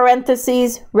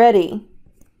parentheses ready.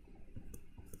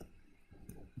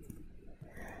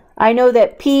 I know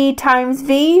that P times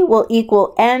V will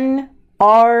equal nRT.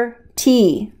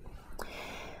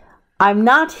 I'm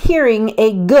not hearing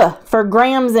a G for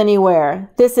grams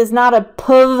anywhere. This is not a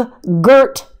PUV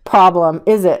GERT problem,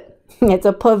 is it? It's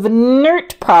a PUV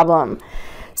NERT problem.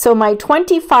 So my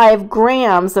 25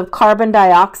 grams of carbon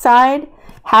dioxide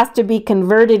has to be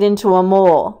converted into a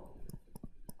mole.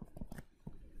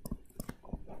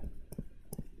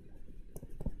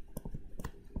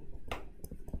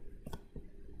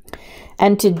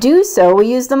 And to do so,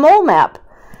 we use the mole map.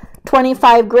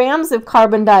 25 grams of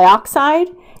carbon dioxide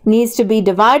needs to be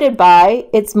divided by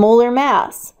its molar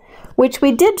mass, which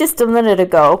we did just a minute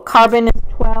ago. Carbon is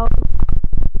 12,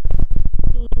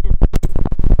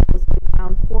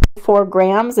 and 44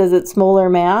 grams as its molar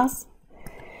mass.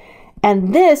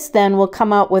 And this then will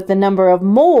come out with the number of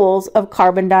moles of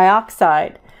carbon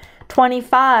dioxide.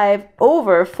 25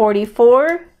 over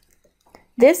 44.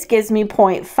 This gives me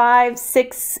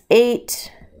 0.568.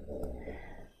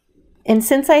 And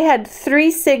since I had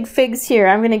 3 sig figs here,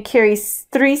 I'm going to carry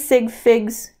 3 sig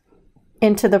figs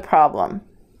into the problem.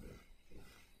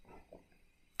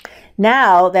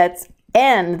 Now that's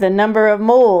N, the number of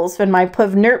moles in my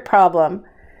PUV NERT problem.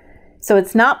 So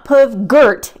it's not PUV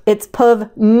GERT, it's PUV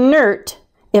NERT.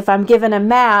 If I'm given a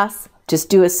mass, just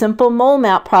do a simple mole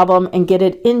map problem and get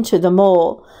it into the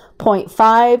mole.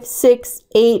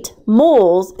 0.568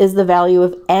 moles is the value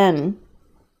of N.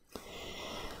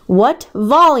 What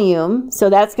volume,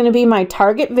 so that's going to be my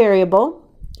target variable,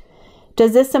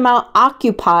 does this amount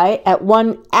occupy at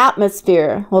 1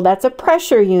 atmosphere? Well, that's a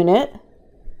pressure unit.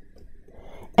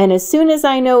 And as soon as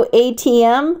I know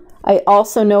ATM, I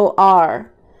also know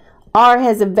R. R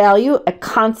has a value, a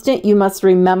constant you must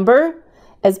remember,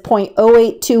 as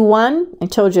 0.0821. I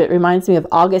told you it reminds me of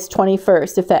August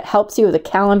 21st. If that helps you with a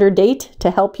calendar date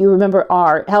to help you remember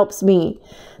R, it helps me.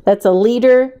 That's a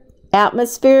liter,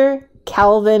 atmosphere,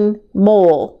 Kelvin,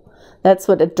 mole. That's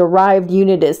what a derived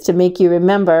unit is to make you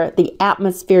remember. The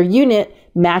atmosphere unit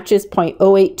matches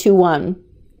 0.0821.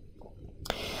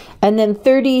 And then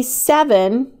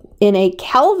 37 in a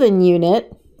Kelvin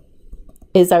unit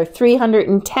is our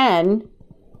 310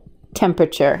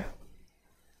 temperature.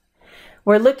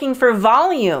 We're looking for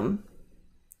volume.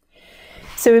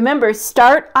 So remember,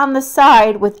 start on the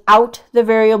side without the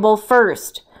variable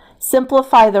first.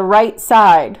 Simplify the right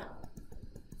side.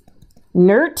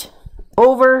 NERT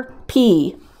over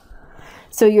P.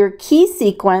 So your key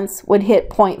sequence would hit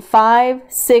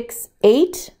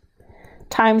 0.568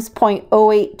 times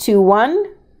 0.0821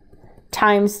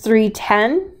 times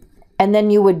 310, and then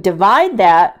you would divide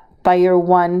that by your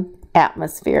 1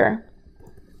 atmosphere.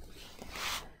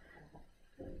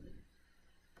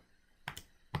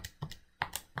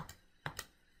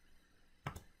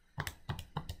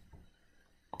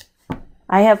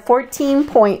 I have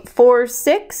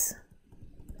 14.46.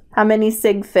 How many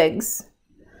sig figs?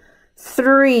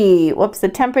 3. Whoops, the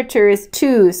temperature is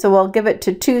 2, so we'll give it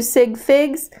to 2 sig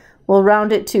figs. We'll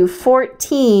round it to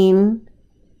 14,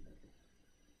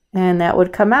 and that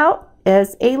would come out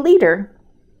as a liter.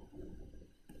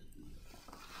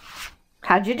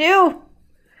 How'd you do?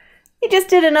 You just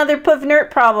did another PUV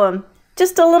NERT problem.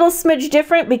 Just a little smidge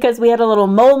different because we had a little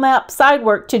mole map side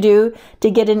work to do to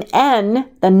get an N,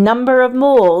 the number of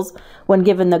moles, when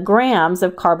given the grams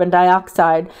of carbon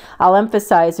dioxide. I'll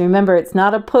emphasize, remember, it's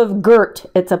not a PUV GERT,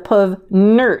 it's a PUV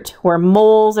NERT, where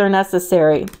moles are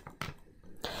necessary.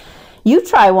 You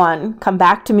try one, come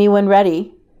back to me when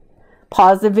ready.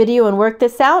 Pause the video and work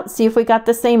this out, see if we got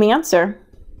the same answer.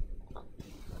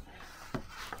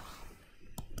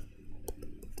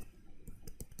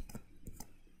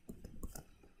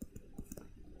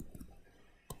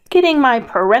 Getting my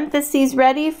parentheses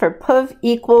ready for PUV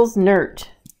equals NERT.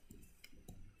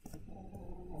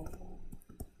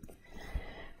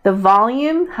 The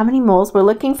volume, how many moles? We're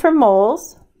looking for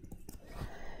moles.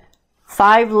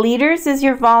 5 liters is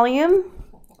your volume.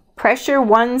 Pressure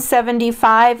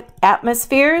 175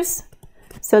 atmospheres.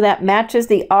 So that matches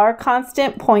the R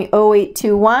constant,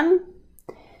 0.0821.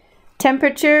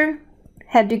 Temperature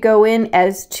had to go in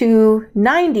as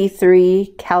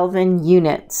 293 Kelvin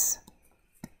units.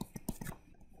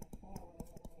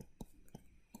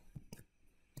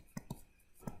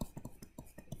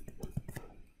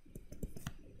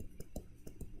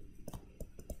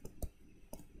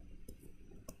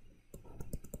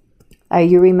 Are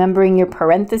you remembering your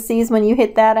parentheses when you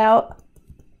hit that out?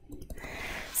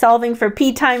 Solving for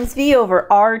P times V over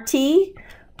RT,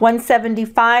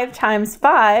 175 times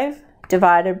 5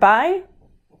 divided by,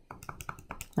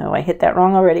 oh, I hit that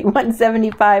wrong already,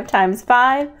 175 times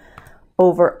 5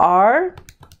 over R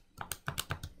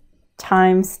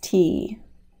times T.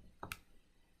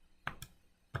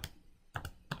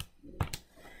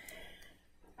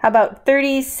 How about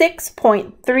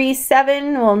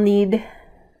 36.37? We'll need,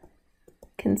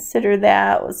 consider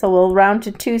that, so we'll round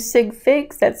to 2 sig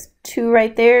figs. That's 2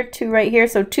 right there, 2 right here.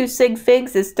 So 2 sig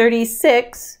figs is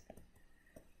 36.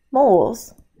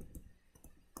 moles.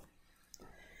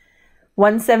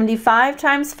 175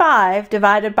 times 5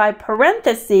 divided by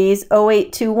parentheses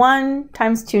 0821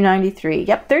 times 293.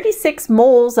 Yep, 36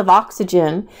 moles of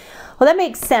oxygen. Well, that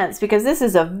makes sense because this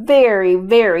is a very,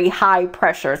 very high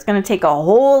pressure. It's going to take a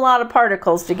whole lot of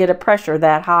particles to get a pressure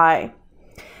that high.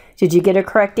 Did you get a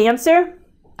correct answer?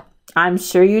 I'm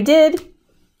sure you did.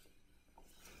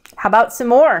 How about some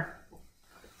more?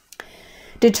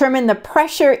 Determine the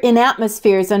pressure in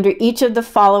atmospheres under each of the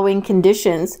following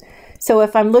conditions. So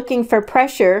if I'm looking for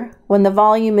pressure when the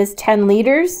volume is 10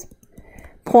 liters,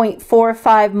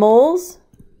 0.45 moles,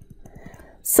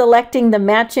 selecting the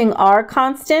matching R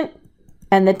constant,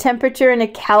 and the temperature in a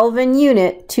Kelvin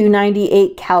unit,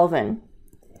 298 Kelvin.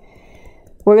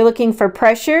 We're looking for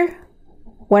pressure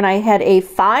when I had a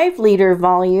 5-liter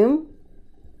volume,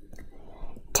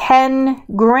 10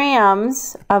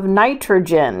 grams of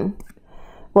nitrogen.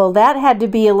 Well, that had to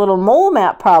be a little mole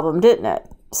map problem, didn't it?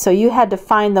 So you had to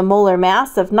find the molar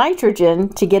mass of nitrogen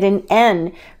to get an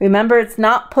N. Remember, it's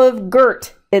not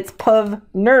PUV-GERT, it's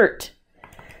PUV-NERT.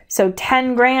 So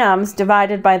 10 grams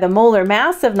divided by the molar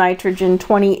mass of nitrogen,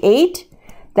 28.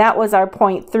 That was our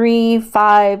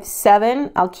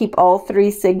 0.357. I'll keep all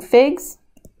 3 sig figs.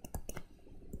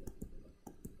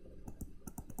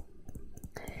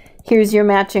 Here's your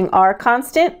matching R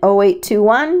constant,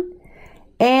 0821.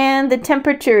 And the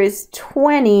temperature is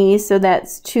 20, so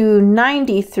that's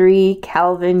 293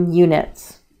 Kelvin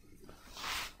units.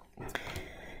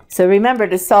 So remember,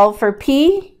 to solve for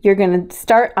P, you're going to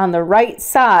start on the right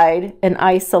side and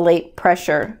isolate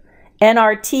pressure.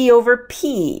 nRT over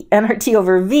P, nRT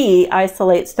over V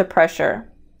isolates the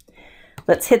pressure.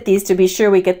 Let's hit these to be sure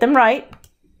we get them right.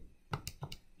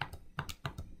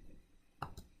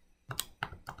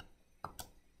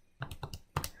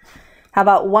 How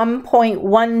about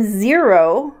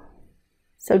 1.10?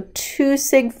 So 2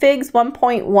 sig figs,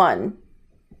 1.1.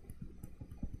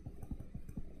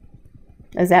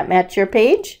 Does that match your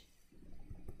page?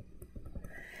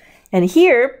 And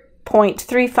here,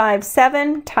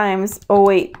 0.357 times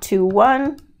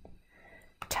 0821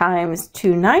 times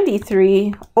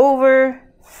 293 over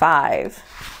 5.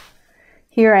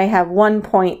 Here I have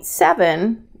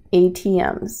 1.7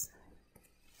 ATMs.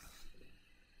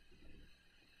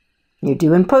 You're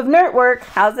doing PUV-NERT work.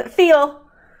 How's it feel?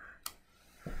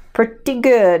 Pretty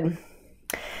good.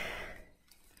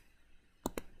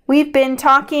 We've been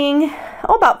talking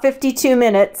about 52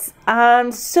 minutes.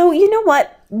 So you know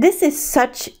what? This is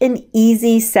such an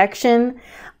easy section.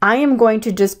 I am going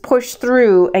to just push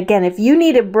through. Again, if you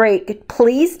need a break,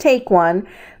 please take one.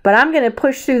 But I'm going to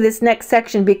push through this next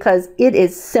section because it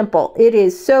is simple. It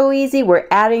is so easy. We're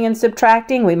adding and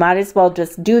subtracting. We might as well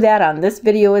just do that on this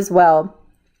video as well.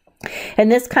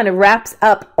 And this kind of wraps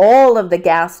up all of the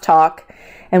gas talk,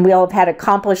 and we'll have had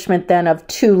accomplishment then of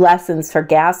 2 lessons for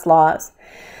gas laws.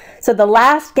 So the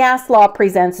last gas law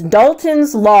presents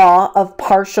Dalton's law of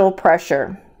partial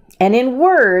pressure. And in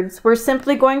words, we're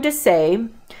simply going to say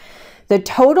the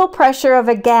total pressure of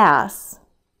a gas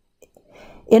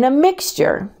in a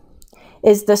mixture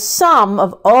is the sum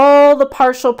of all the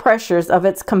partial pressures of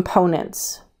its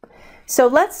components. So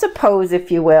let's suppose,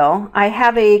 if you will, I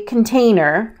have a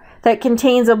container that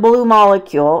contains a blue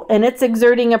molecule and it's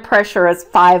exerting a pressure as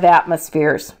 5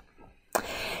 atmospheres.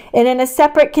 And in a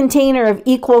separate container of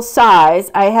equal size,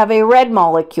 I have a red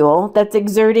molecule that's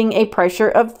exerting a pressure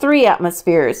of 3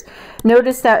 atmospheres.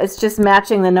 Notice that it's just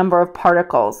matching the number of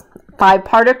particles. 5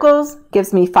 particles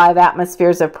gives me 5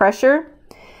 atmospheres of pressure.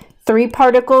 3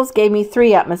 particles gave me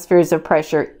 3 atmospheres of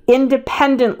pressure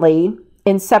independently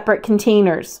in separate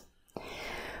containers.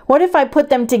 What if I put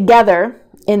them together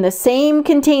in the same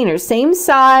container, same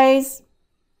size,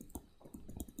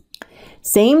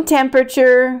 same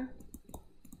temperature?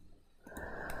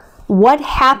 What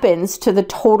happens to the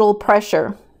total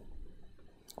pressure?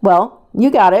 Well, you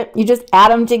got it. You just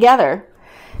add them together.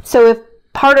 So if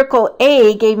particle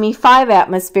A gave me 5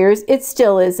 atmospheres, it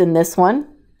still is in this one.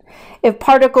 If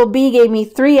particle B gave me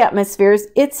 3 atmospheres,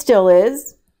 it still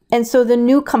is. And so the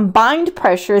new combined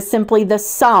pressure is simply the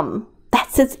sum.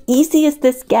 That's as easy as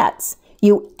this gets.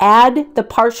 You add the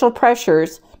partial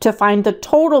pressures to find the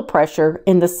total pressure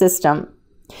in the system.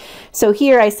 So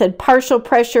here I said partial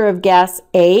pressure of gas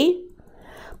A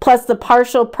plus the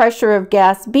partial pressure of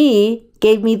gas B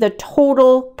gave me the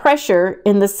total pressure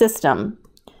in the system.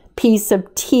 P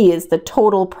sub T is the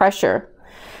total pressure.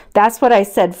 That's what I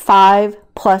said,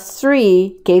 5 plus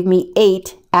 3 gave me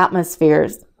 8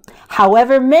 atmospheres.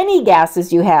 However many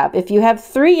gases you have, if you have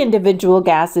 3 individual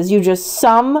gases, you just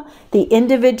sum the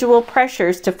individual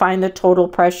pressures to find the total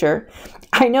pressure.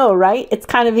 I know, right? It's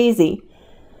kind of easy.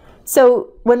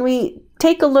 So when we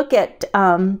take a look at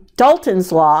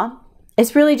Dalton's law,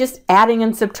 it's really just adding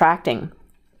and subtracting.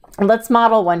 And let's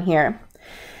model one here.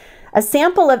 A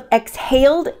sample of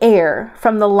exhaled air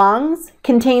from the lungs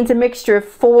contains a mixture of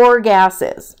 4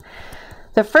 gases.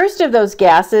 The first of those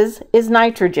gases is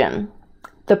nitrogen.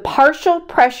 The partial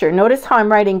pressure, notice how I'm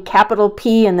writing capital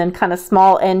P and then kind of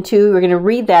small n2. We're going to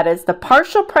read that as the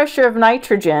partial pressure of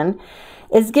nitrogen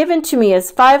is given to me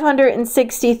as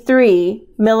 563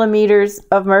 millimeters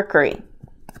of mercury.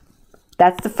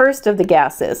 That's the first of the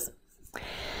gases.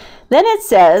 Then it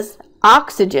says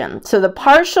oxygen. So the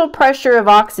partial pressure of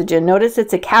oxygen, notice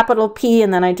it's a capital P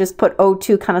and then I just put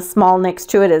O2 kind of small next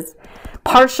to it as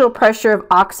partial pressure of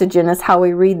oxygen is how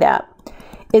we read that,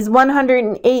 is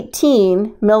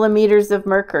 118 millimeters of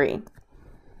mercury.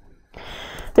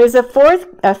 There's a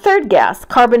third gas,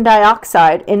 carbon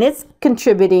dioxide, and it's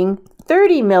contributing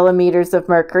 30 millimeters of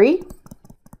mercury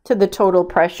to the total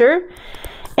pressure.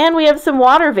 And we have some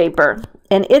water vapor,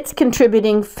 and it's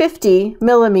contributing 50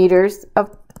 millimeters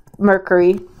of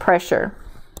mercury pressure.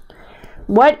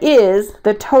 What is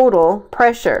the total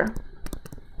pressure?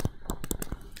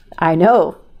 I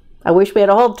know. I wish we had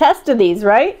a whole test of these,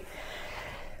 right?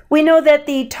 We know that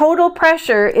the total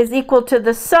pressure is equal to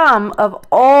the sum of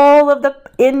all of the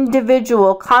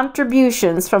individual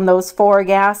contributions from those 4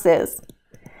 gases.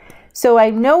 So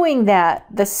I'm knowing that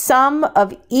the sum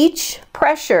of each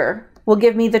pressure will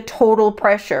give me the total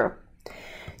pressure.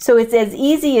 So it's as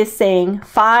easy as saying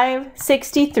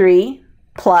 563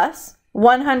 plus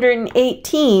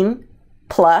 118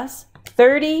 plus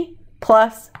 30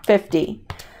 plus 50.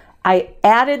 I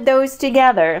added those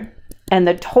together and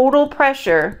the total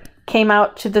pressure came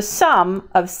out to the sum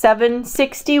of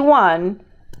 761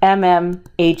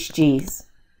 mmHgs,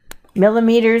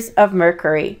 millimeters of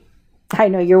mercury. I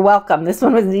know, you're welcome. This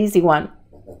one was an easy one.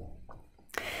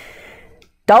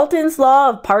 Dalton's law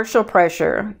of partial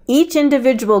pressure. Each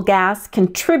individual gas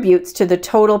contributes to the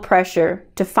total pressure.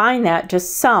 To find that,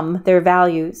 just sum their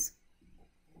values.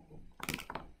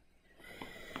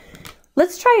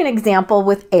 Let's try an example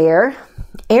with air.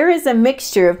 Air is a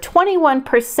mixture of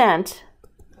 21%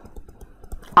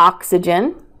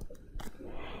 oxygen.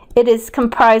 It is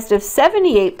comprised of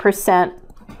 78%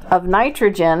 of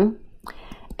nitrogen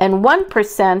and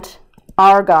 1%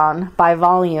 argon by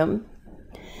volume.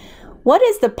 What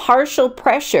is the partial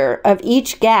pressure of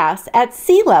each gas at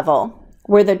sea level,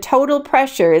 where the total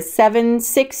pressure is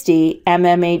 760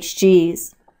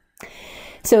 mmHgs?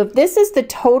 So if this is the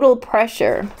total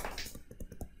pressure,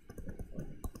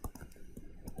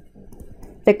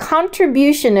 the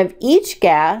contribution of each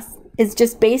gas is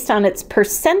just based on its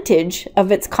percentage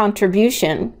of its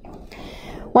contribution.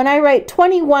 When I write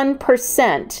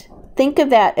 21%, think of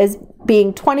that as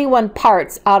being 21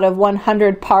 parts out of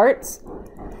 100 parts.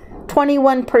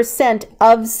 21%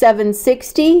 of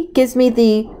 760 gives me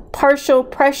the partial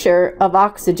pressure of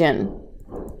oxygen.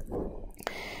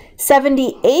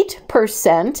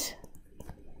 78%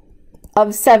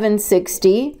 of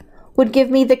 760 would give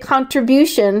me the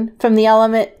contribution from the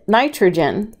element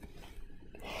nitrogen.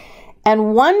 And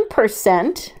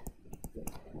 1%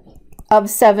 of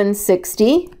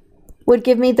 760 would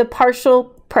give me the partial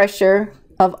pressure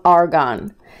of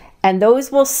argon. And those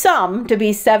will sum to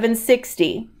be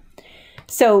 760.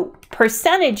 So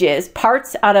percentages,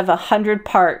 parts out of 100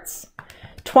 parts.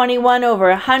 21 over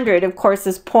 100, of course,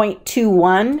 is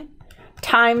 0.21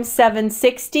 times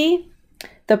 760.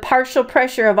 The partial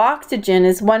pressure of oxygen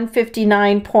is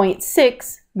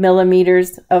 159.6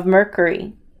 millimeters of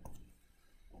mercury.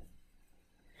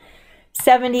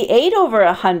 78 over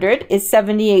 100 is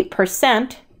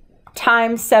 78%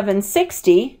 times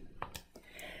 760.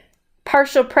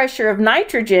 Partial pressure of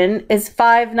nitrogen is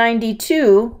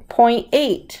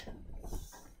 592.8.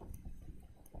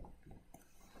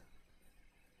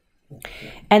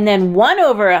 And then 1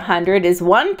 over 100 is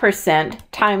 1%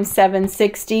 times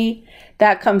 760.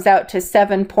 That comes out to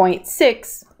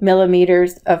 7.6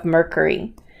 millimeters of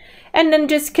mercury. And then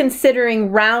just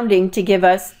considering rounding to give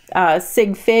us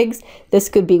sig figs, this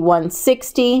could be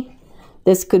 160.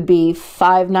 This could be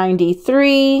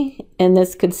 593, and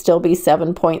this could still be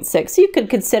 7.6. So you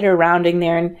could consider rounding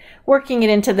there and working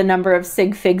it into the number of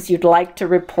sig figs you'd like to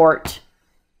report.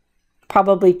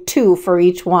 Probably 2 for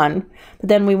each one, but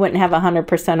then we wouldn't have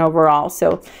 100% overall.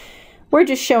 So we're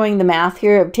just showing the math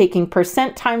here of taking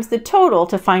percent times the total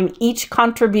to find each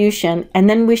contribution, and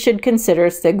then we should consider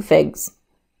sig figs.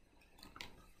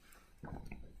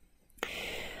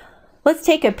 Let's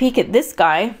take a peek at this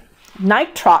guy.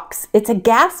 Nitrox. It's a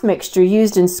gas mixture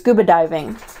used in scuba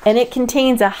diving, and it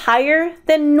contains a higher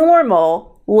than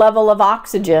normal level of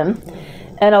oxygen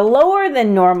and a lower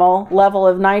than normal level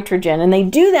of nitrogen. And they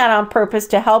do that on purpose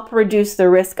to help reduce the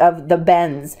risk of the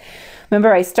bends.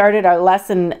 Remember, I started our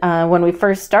lesson when we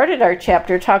first started our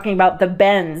chapter talking about the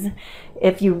bends.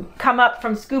 If you come up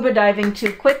from scuba diving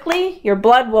too quickly, your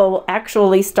blood will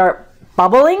actually start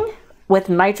bubbling with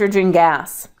nitrogen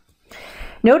gas.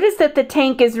 Notice that the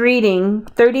tank is reading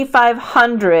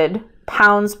 3,500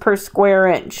 pounds per square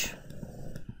inch.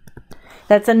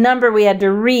 That's a number we had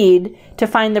to read to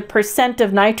find the percent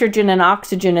of nitrogen and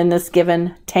oxygen in this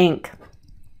given tank.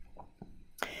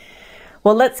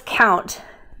 Well, let's count.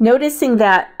 Noticing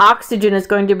that oxygen is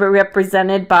going to be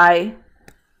represented by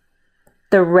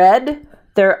the red.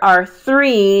 There are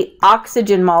 3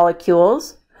 oxygen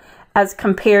molecules as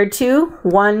compared to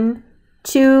 1,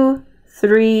 2,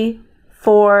 3,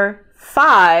 4,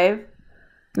 5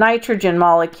 nitrogen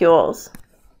molecules.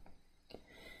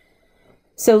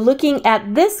 So looking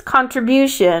at this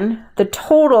contribution, the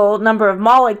total number of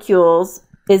molecules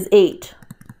is 8.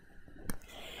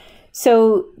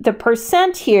 So the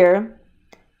percent here,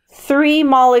 3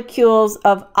 molecules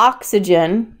of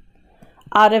oxygen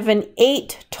out of an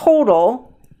 8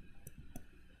 total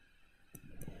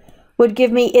would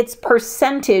give me its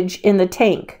percentage in the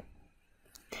tank.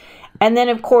 And then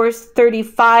of course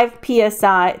 35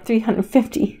 psi,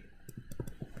 350.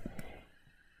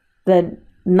 The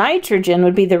nitrogen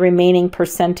would be the remaining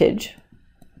percentage.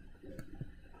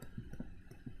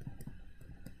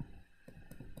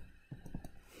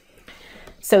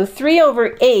 So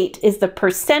 3/8 is the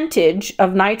percentage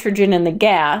of nitrogen in the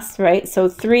gas, right? So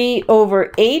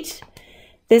 3/8,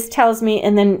 this tells me,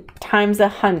 and then times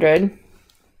 100.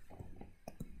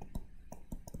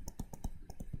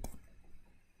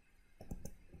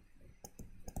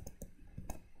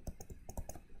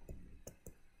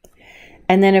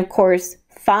 And then of course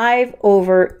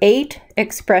 5/8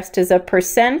 expressed as a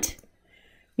percent.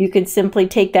 You could simply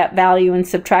take that value and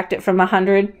subtract it from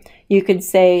 100. You could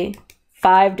say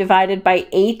 5 divided by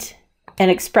 8 and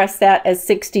express that as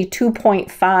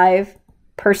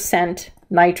 62.5%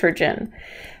 nitrogen.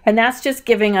 And that's just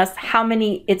giving us how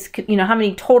many how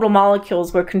many total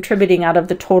molecules we're contributing out of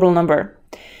the total number.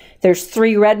 There's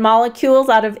 3 red molecules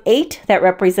out of 8 that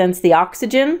represents the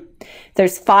oxygen.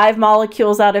 There's 5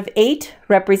 molecules out of 8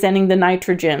 representing the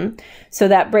nitrogen. So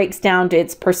that breaks down to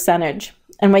its percentage.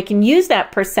 And we can use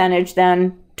that percentage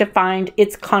then to find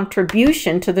its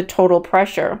contribution to the total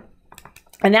pressure.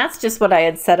 And that's just what I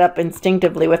had set up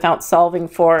instinctively without solving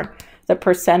for the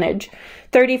percentage.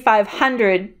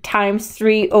 3,500 times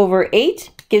 3/8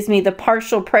 gives me the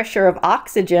partial pressure of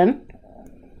oxygen.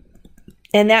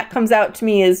 And that comes out to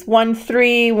me as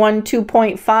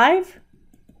 1312.5.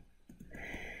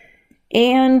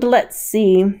 And let's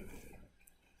see.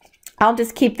 I'll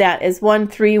just keep that as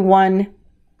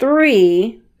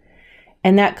 1313.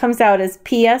 And that comes out as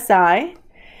psi.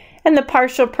 And the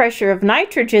partial pressure of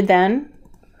nitrogen then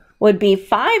would be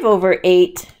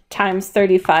 5/8 times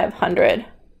 3,500.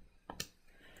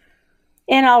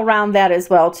 And I'll round that as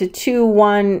well to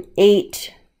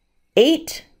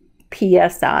 2188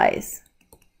 psi's.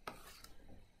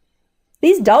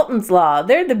 These Dalton's Law,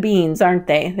 they're the beans, aren't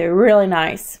they? They're really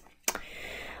nice.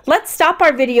 Let's stop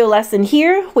our video lesson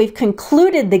here. We've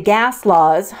concluded the gas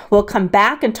laws. We'll come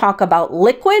back and talk about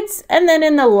liquids, and then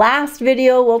in the last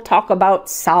video, we'll talk about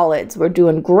solids. We're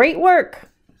doing great work.